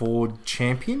 Formula Ford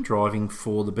champion, driving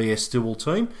for the BS Stillwell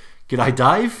team. G'day,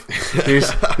 Dave.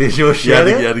 There's your shout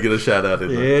out. You had to get a shout out in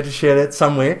there. Yeah, to shout out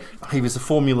somewhere. He was the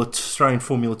Australian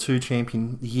Formula 2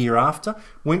 champion the year after.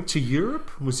 Went to Europe,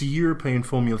 was a European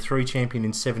Formula 3 champion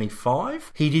in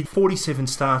 75. He did 47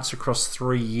 starts across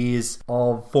 3 years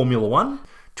of Formula 1.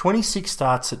 26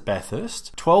 starts at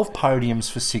Bathurst, 12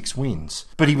 podiums for 6 wins.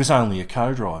 But he was only a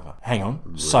co-driver. Hang on,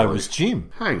 really? So was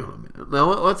Jim. Hang on a minute. Now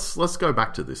let's go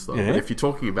back to this though. Yeah. If you're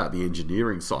talking about the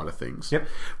engineering side of things, yep.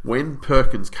 When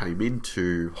Perkins came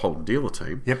into Holden Dealer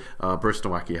Team, yep. Bruce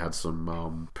Nowacki had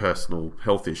some personal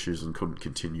health issues and couldn't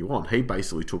continue on. He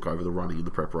basically took over the running and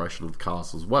the preparation of the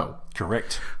cars as well.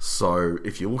 Correct. So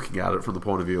if you're looking at it from the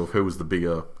point of view of who was the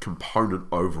bigger component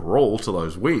overall to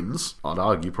those wins, I'd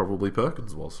argue probably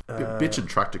Perkins was. Bitch and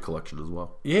tractor collection as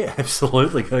well. Yeah,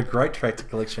 absolutely. Got a great tractor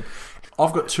collection.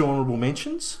 I've got 2 honourable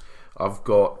mentions. I've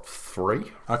got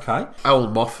 3. Okay.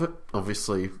 Alan Moffat,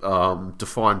 obviously,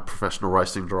 defined professional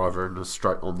racing driver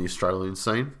on the Australian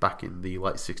scene back in the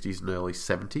late 60s and early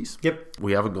 70s. Yep.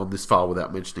 We haven't gone this far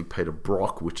without mentioning Peter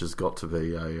Brock, which has got to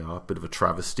be a bit of a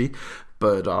travesty.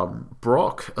 But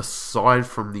Brock, aside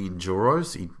from the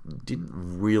Enduros, he didn't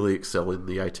really excel in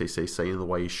the ATC scene in the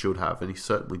way he should have, and he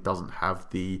certainly doesn't have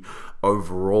the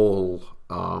overall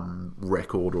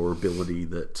record or ability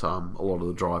that a lot of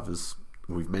the drivers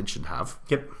we've mentioned have.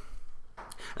 Yep.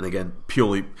 And again,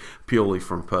 purely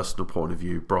from a personal point of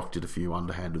view, Brock did a few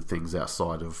underhanded things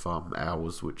outside of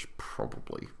hours, which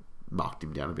probably marked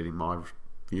him down a bit in my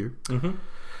view. Mm-hmm.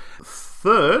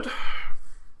 Third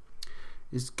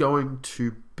is going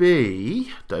to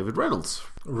be David Reynolds.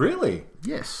 Really?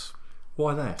 Yes.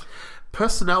 Why that?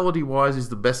 Personality-wise, is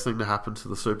the best thing to happen to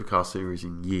the Supercar series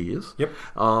in years. Yep.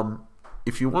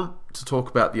 If you want to talk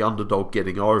about the underdog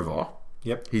getting over,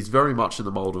 yep, he's very much in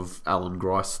the mould of Alan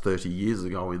Grice 30 years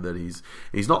ago, in that he's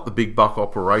not the big buck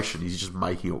operation, he's just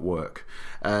making it work.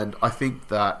 And I think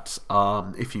that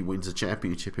if he wins a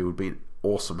championship, he would be an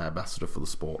awesome ambassador for the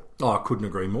sport. Oh, I couldn't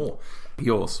agree more.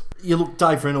 Yours? You look,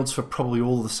 Dave Reynolds, for probably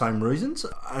all the same reasons,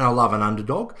 and I love an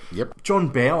underdog. Yep. John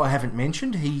Bowe, I haven't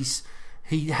mentioned. He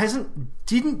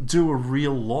didn't do a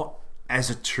real lot as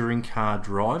a touring car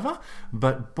driver,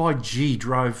 but by gee,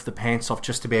 drove the pants off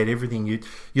just about everything.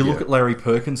 You look at Larry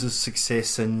Perkins'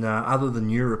 success, and other than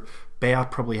Europe, Bowe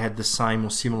probably had the same or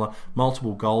similar,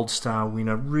 multiple Gold Star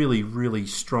winner, really, really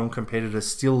strong competitor,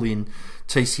 still in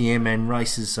TCM and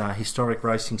races historic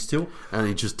racing still. And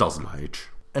he just doesn't age.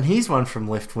 And here's one from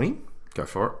left wing. Go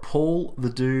for it. Paul the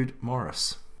Dude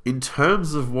Morris. In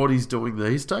terms of what he's doing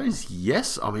these days,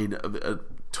 yes. I mean,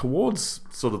 towards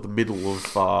sort of the middle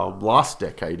of last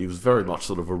decade, he was very much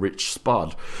sort of a rich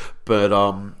spud. But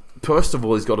first of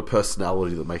all, he's got a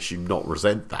personality that makes you not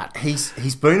resent that.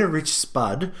 He's been a rich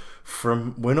spud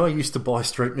from when I used to buy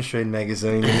Street Machine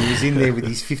magazine, and he was in there with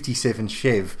his 57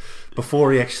 Chev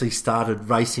before he actually started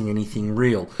racing anything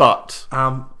real. But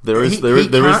there is a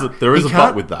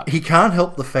but with that. He can't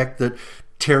help the fact that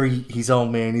Terry, his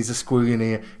old man, is a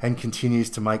squillionaire and continues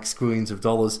to make squillions of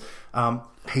dollars.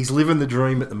 He's living the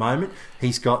dream at the moment.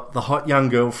 He's got the hot young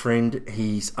girlfriend.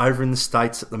 He's over in the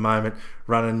States at the moment,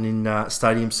 running in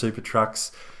stadium super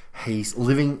trucks. He's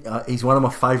living. He's one of my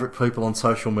favourite people on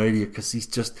social media because he's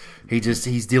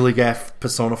Dilligaff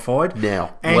personified.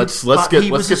 Now let's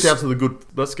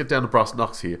get down to brass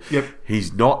knucks here. Yep.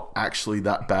 He's not actually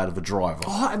that bad of a driver.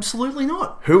 Oh, absolutely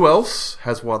not. Who else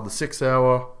has won the 6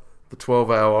 hour, the 12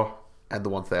 hour, and the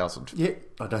 1000? Yeah,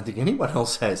 I don't think anyone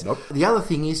else has. Nope. The other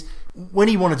thing is, when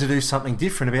he wanted to do something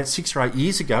different about 6 or 8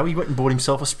 years ago, he went and bought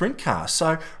himself a sprint car.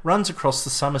 So runs across the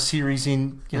summer series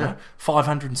in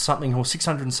 500 and something or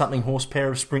 600 and something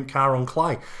horsepower of sprint car on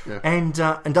clay, and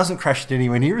doesn't crash it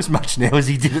anywhere near as much now as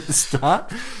he did at the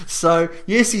start. So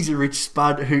yes, he's a rich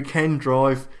spud who can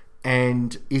drive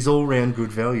and is all round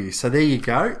good value. So there you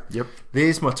go. Yep.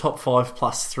 There's my top 5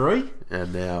 plus 3.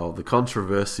 And now the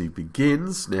controversy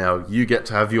begins. Now you get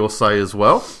to have your say as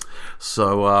well.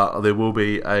 So there will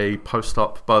be a post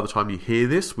up by the time you hear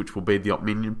this, which will be the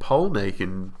Opinion poll. Now you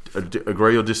can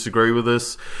agree or disagree with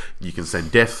us. You can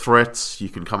send death threats. You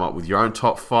can come up with your own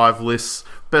top 5 lists.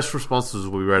 Best responses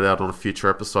will be read out on a future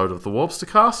episode of the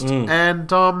Warbstercast.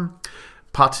 And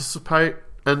participate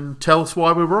and tell us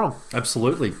why we're wrong.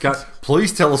 Absolutely.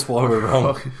 Please tell us why we're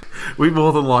wrong. We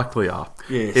more than likely are.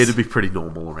 Yes. It'll be pretty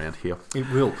normal around here. It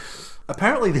will.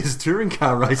 Apparently there's a touring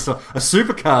car race, a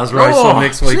supercars race on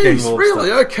next weekend. Geez,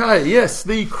 really? Okay, yes.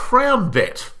 The Crown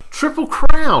Bet. Triple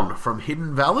Crown from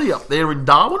Hidden Valley up there in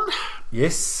Darwin.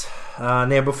 Yes.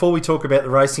 Now, before we talk about the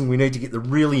racing, we need to get the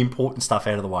really important stuff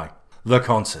out of the way. The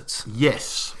concerts.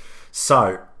 Yes.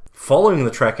 So, following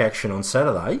the track action on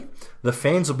Saturday, the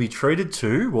fans will be treated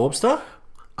to, Warbster?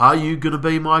 Are you going to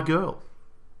be my girl?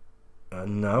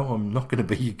 No, I'm not going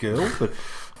to be your girl, but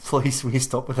please, will you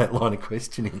stop with that line of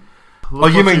questioning?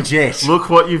 Look, you mean Jet? Look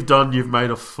what you've done. You've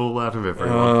made a fool out of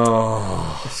everyone.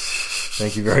 Oh,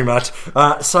 thank you very much.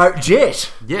 So,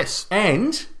 Jet. Yes.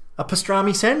 And a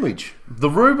pastrami sandwich. The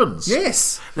Rubens.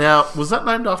 Yes. Now, was that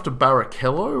named after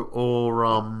Barrichello or...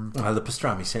 the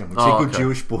pastrami sandwich. They're good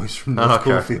Jewish boys from North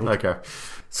Caulfield. Okay.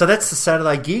 So that's the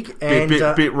Saturday gig. And,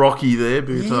 bit rocky there,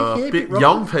 but bit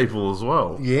young people as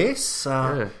well. Yes.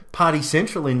 Party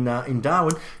Central in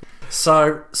Darwin.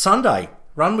 So, Sunday,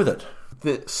 run with it.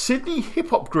 The Sydney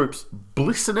hip-hop groups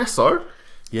Bliss and Esso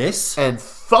Yes. And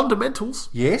Fundamentals.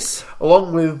 Yes.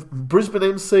 Along with Brisbane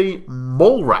MC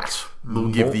Mallrat will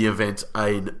give the event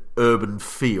an urban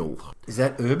feel. Is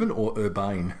that urban or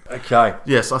urbane? Okay.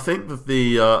 Yes, I think that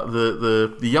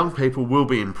the young people will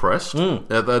be impressed.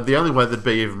 The only way they'd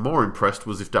be even more impressed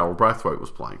was if Darryl Braithwaite was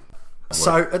playing.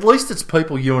 So at least it's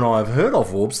people you and I have heard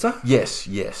of, Warbster.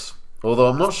 Yes. Although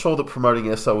I'm not sure that promoting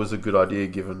Esso is a good idea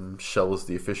given Shell is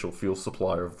the official fuel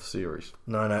supplier of the series.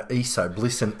 No, ESO.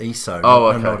 Bliss and ESO. Oh,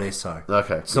 okay. Not Esso.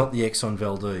 Okay. It's not the Exxon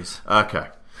Valdez. Okay.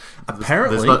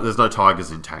 Apparently... There's no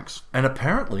tigers in tanks. And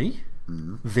apparently,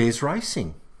 there's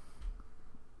racing.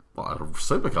 Well, at a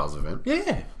supercars event?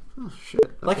 Yeah. Oh, shit.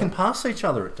 Okay. They can pass each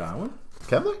other at Darwin.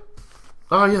 Can they?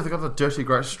 Oh, yeah, they've got the dirty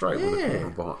great straight with the corner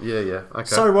behind. Yeah. Okay.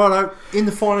 So, righto, in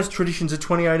the finest traditions of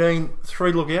 2018,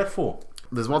 3 to look out for.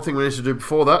 There's one thing we need to do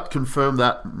before that. Confirm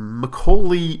that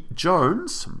Macaulay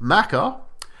Jones, Macca,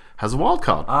 has a wild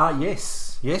card.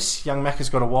 Yes. Yes, young Macca's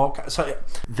got a wild card. So,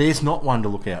 there's not one to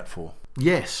look out for.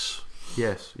 Yes.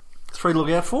 3 to look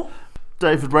out for?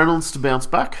 David Reynolds to bounce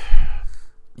back.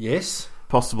 Yes.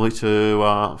 Possibly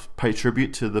to pay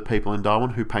tribute to the people in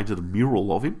Darwin who painted a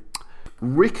mural of him.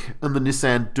 Rick and the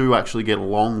Nissan do actually get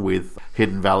along with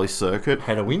Hidden Valley Circuit.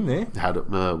 Had a win there.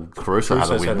 Caruso had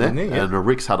a win there. And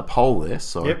Rick's had a pole there.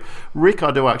 So Rick,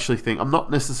 I do actually think, I'm not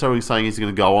necessarily saying he's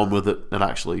going to go on with it and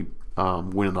actually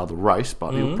win another race,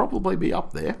 but he'll probably be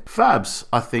up there. Fabs,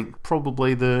 I think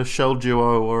probably the Shell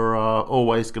duo are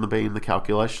always going to be in the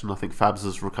calculation. I think Fabs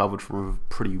has recovered from a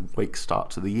pretty weak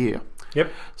start to the year.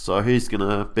 Yep. So he's going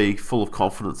to be full of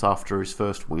confidence after his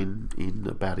first win in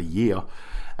about a year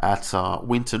at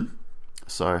Winton.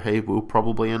 So he will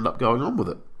probably end up going on with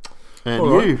it. And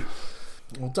right. you?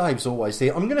 Well, Dave's always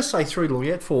there. I'm going to say 3 to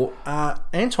look out for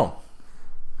Anton.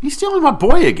 He's stealing my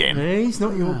boy again. Yeah, he's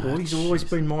not your boy. He's always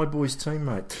been my boy's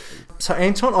teammate. So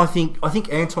Anton, I think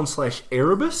Anton /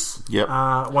 Erebus. Yep.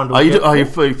 One to Are you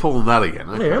for. pulling that again?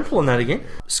 Okay. Yeah, I'm pulling that again.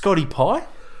 Scotty Pye.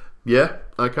 Yeah.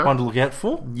 Okay. One to look out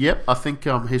for. Yep. I think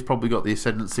he's probably got the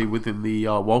ascendancy within the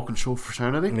Walkinshaw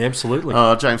fraternity. Yeah, absolutely.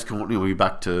 James Courtney will be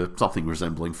back to something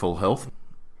resembling full health.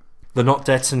 The Not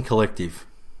Datsun Collective.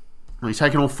 He's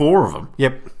taken all 4 of them.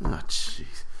 Yep. Oh, jeez.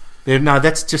 No,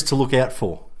 that's just to look out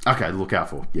for. Okay, look out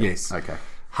for. Yep. Yes. Okay.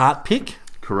 Heart pick.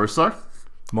 Caruso.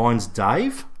 Mine's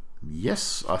Dave.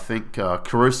 Yes, I think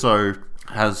Caruso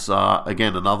has,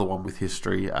 again, another one with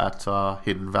history at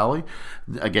Hidden Valley.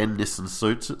 Again, Nissan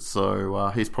suits it,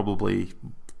 so he's probably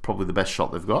the best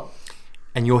shot they've got.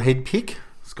 And your head pick?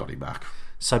 Scotty Mack.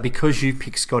 So because you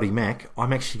picked Scotty Mack,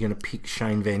 I'm actually going to pick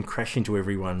Shane Van Crash into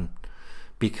everyone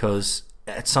because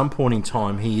at some point in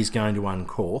time he is going to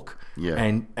uncork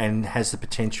and has the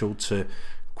potential to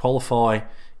qualify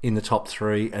in the top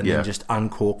 3 and then just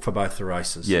uncork for both the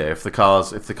races. Yeah, if the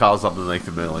car's underneath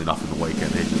him early enough in the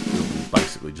weekend, he'll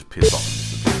basically just piss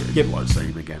off and you won't see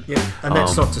him again. Yeah, and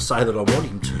that's not to say that I want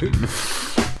him to.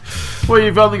 Well,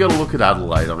 you've only got to look at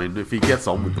Adelaide. I mean, if he gets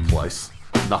on with the place,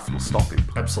 nothing will stop him.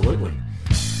 Absolutely.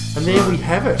 And there we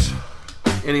have it.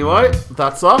 Anyway,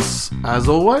 that's us, as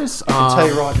always. I can tell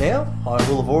you right now, I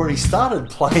will have already started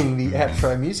playing the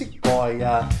outro music by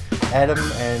Adam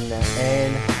and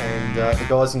Anne and the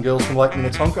guys and girls from Lake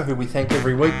Minnetonka, who we thank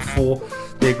every week for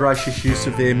their gracious use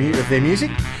of their music.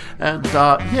 And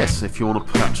yes, if you want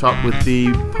to catch up with the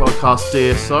podcast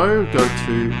DSO, go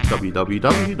to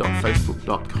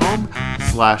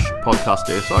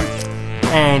www.facebook.com/podcastdso.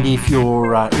 And if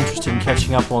you're interested in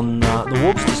catching up on the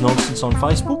Warbsters nonsense on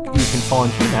Facebook, you can find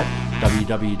him at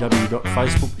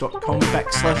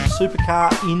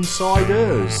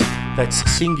www.facebook.com/supercarinsiders. That's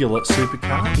singular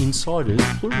supercar, insiders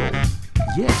plural.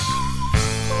 Yes.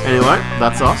 Anyway,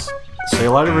 that's us. See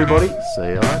you later, everybody. See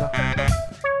you later.